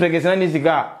we should pregnant this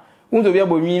cigar. Who to be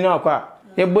able to mean now?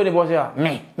 Your body was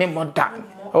me, more that.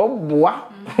 Oh, boy,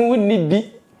 who would need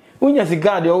be? When you're a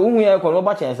cigar, the only way I call no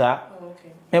batches are.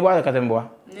 Never was a catamboa.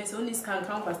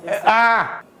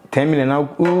 Ah, 10 million now.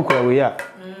 Who call we are?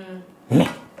 Me.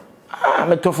 Ah,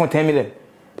 I'm a tough for 10 million.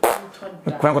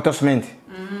 Quankotosment.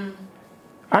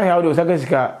 I have those second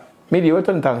cigar. Maybe what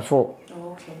times 4.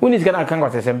 Okay. When is gonna come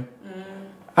with them?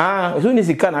 Ah, soon as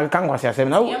he can, I can't watch them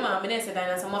now. Yeah, mamma,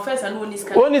 my first and one is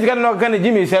gonna get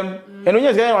Jimmy Sam, and when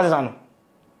you're going to son.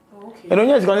 Okay. And when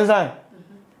you're going to say,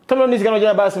 Tom is gonna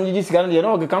get about some G's gun, you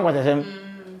know, can't watch them.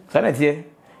 Sanity,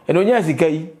 and when you're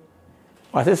gay,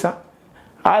 what's this?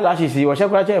 I lash you, what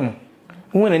shall I tell him?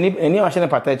 When any Russian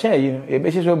patate, you know, a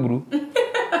basis of brew.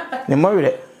 The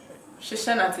more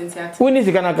Shishana tintia. Uni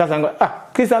sika na kasa ngo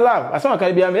Chris love Asamoah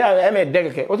ka bia me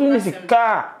degeke o tun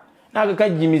sika na ka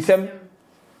jimisem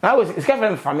na wo sika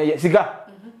fam family sika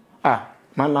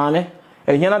manane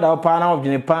e nyana da pa na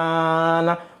odwene pa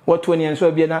na woto ne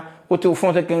enso bia na woto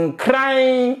fon se kan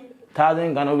crying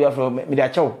thousand Ghana bia from me dia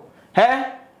chew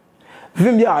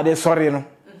vim bia de sorry no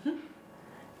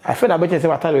I feel about say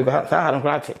what I sa ha no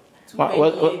krate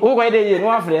wo ko ide ye no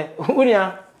afre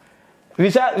unia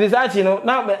research no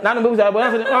na no be say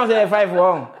na say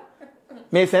 5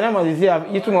 me say na mo say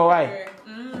yitu mo why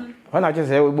wana che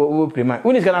say wo prima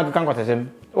uni ska na kan kwatesem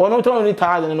ono to ni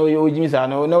ta no yo jimi sa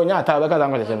no nya ta be ka san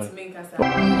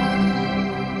kwatesem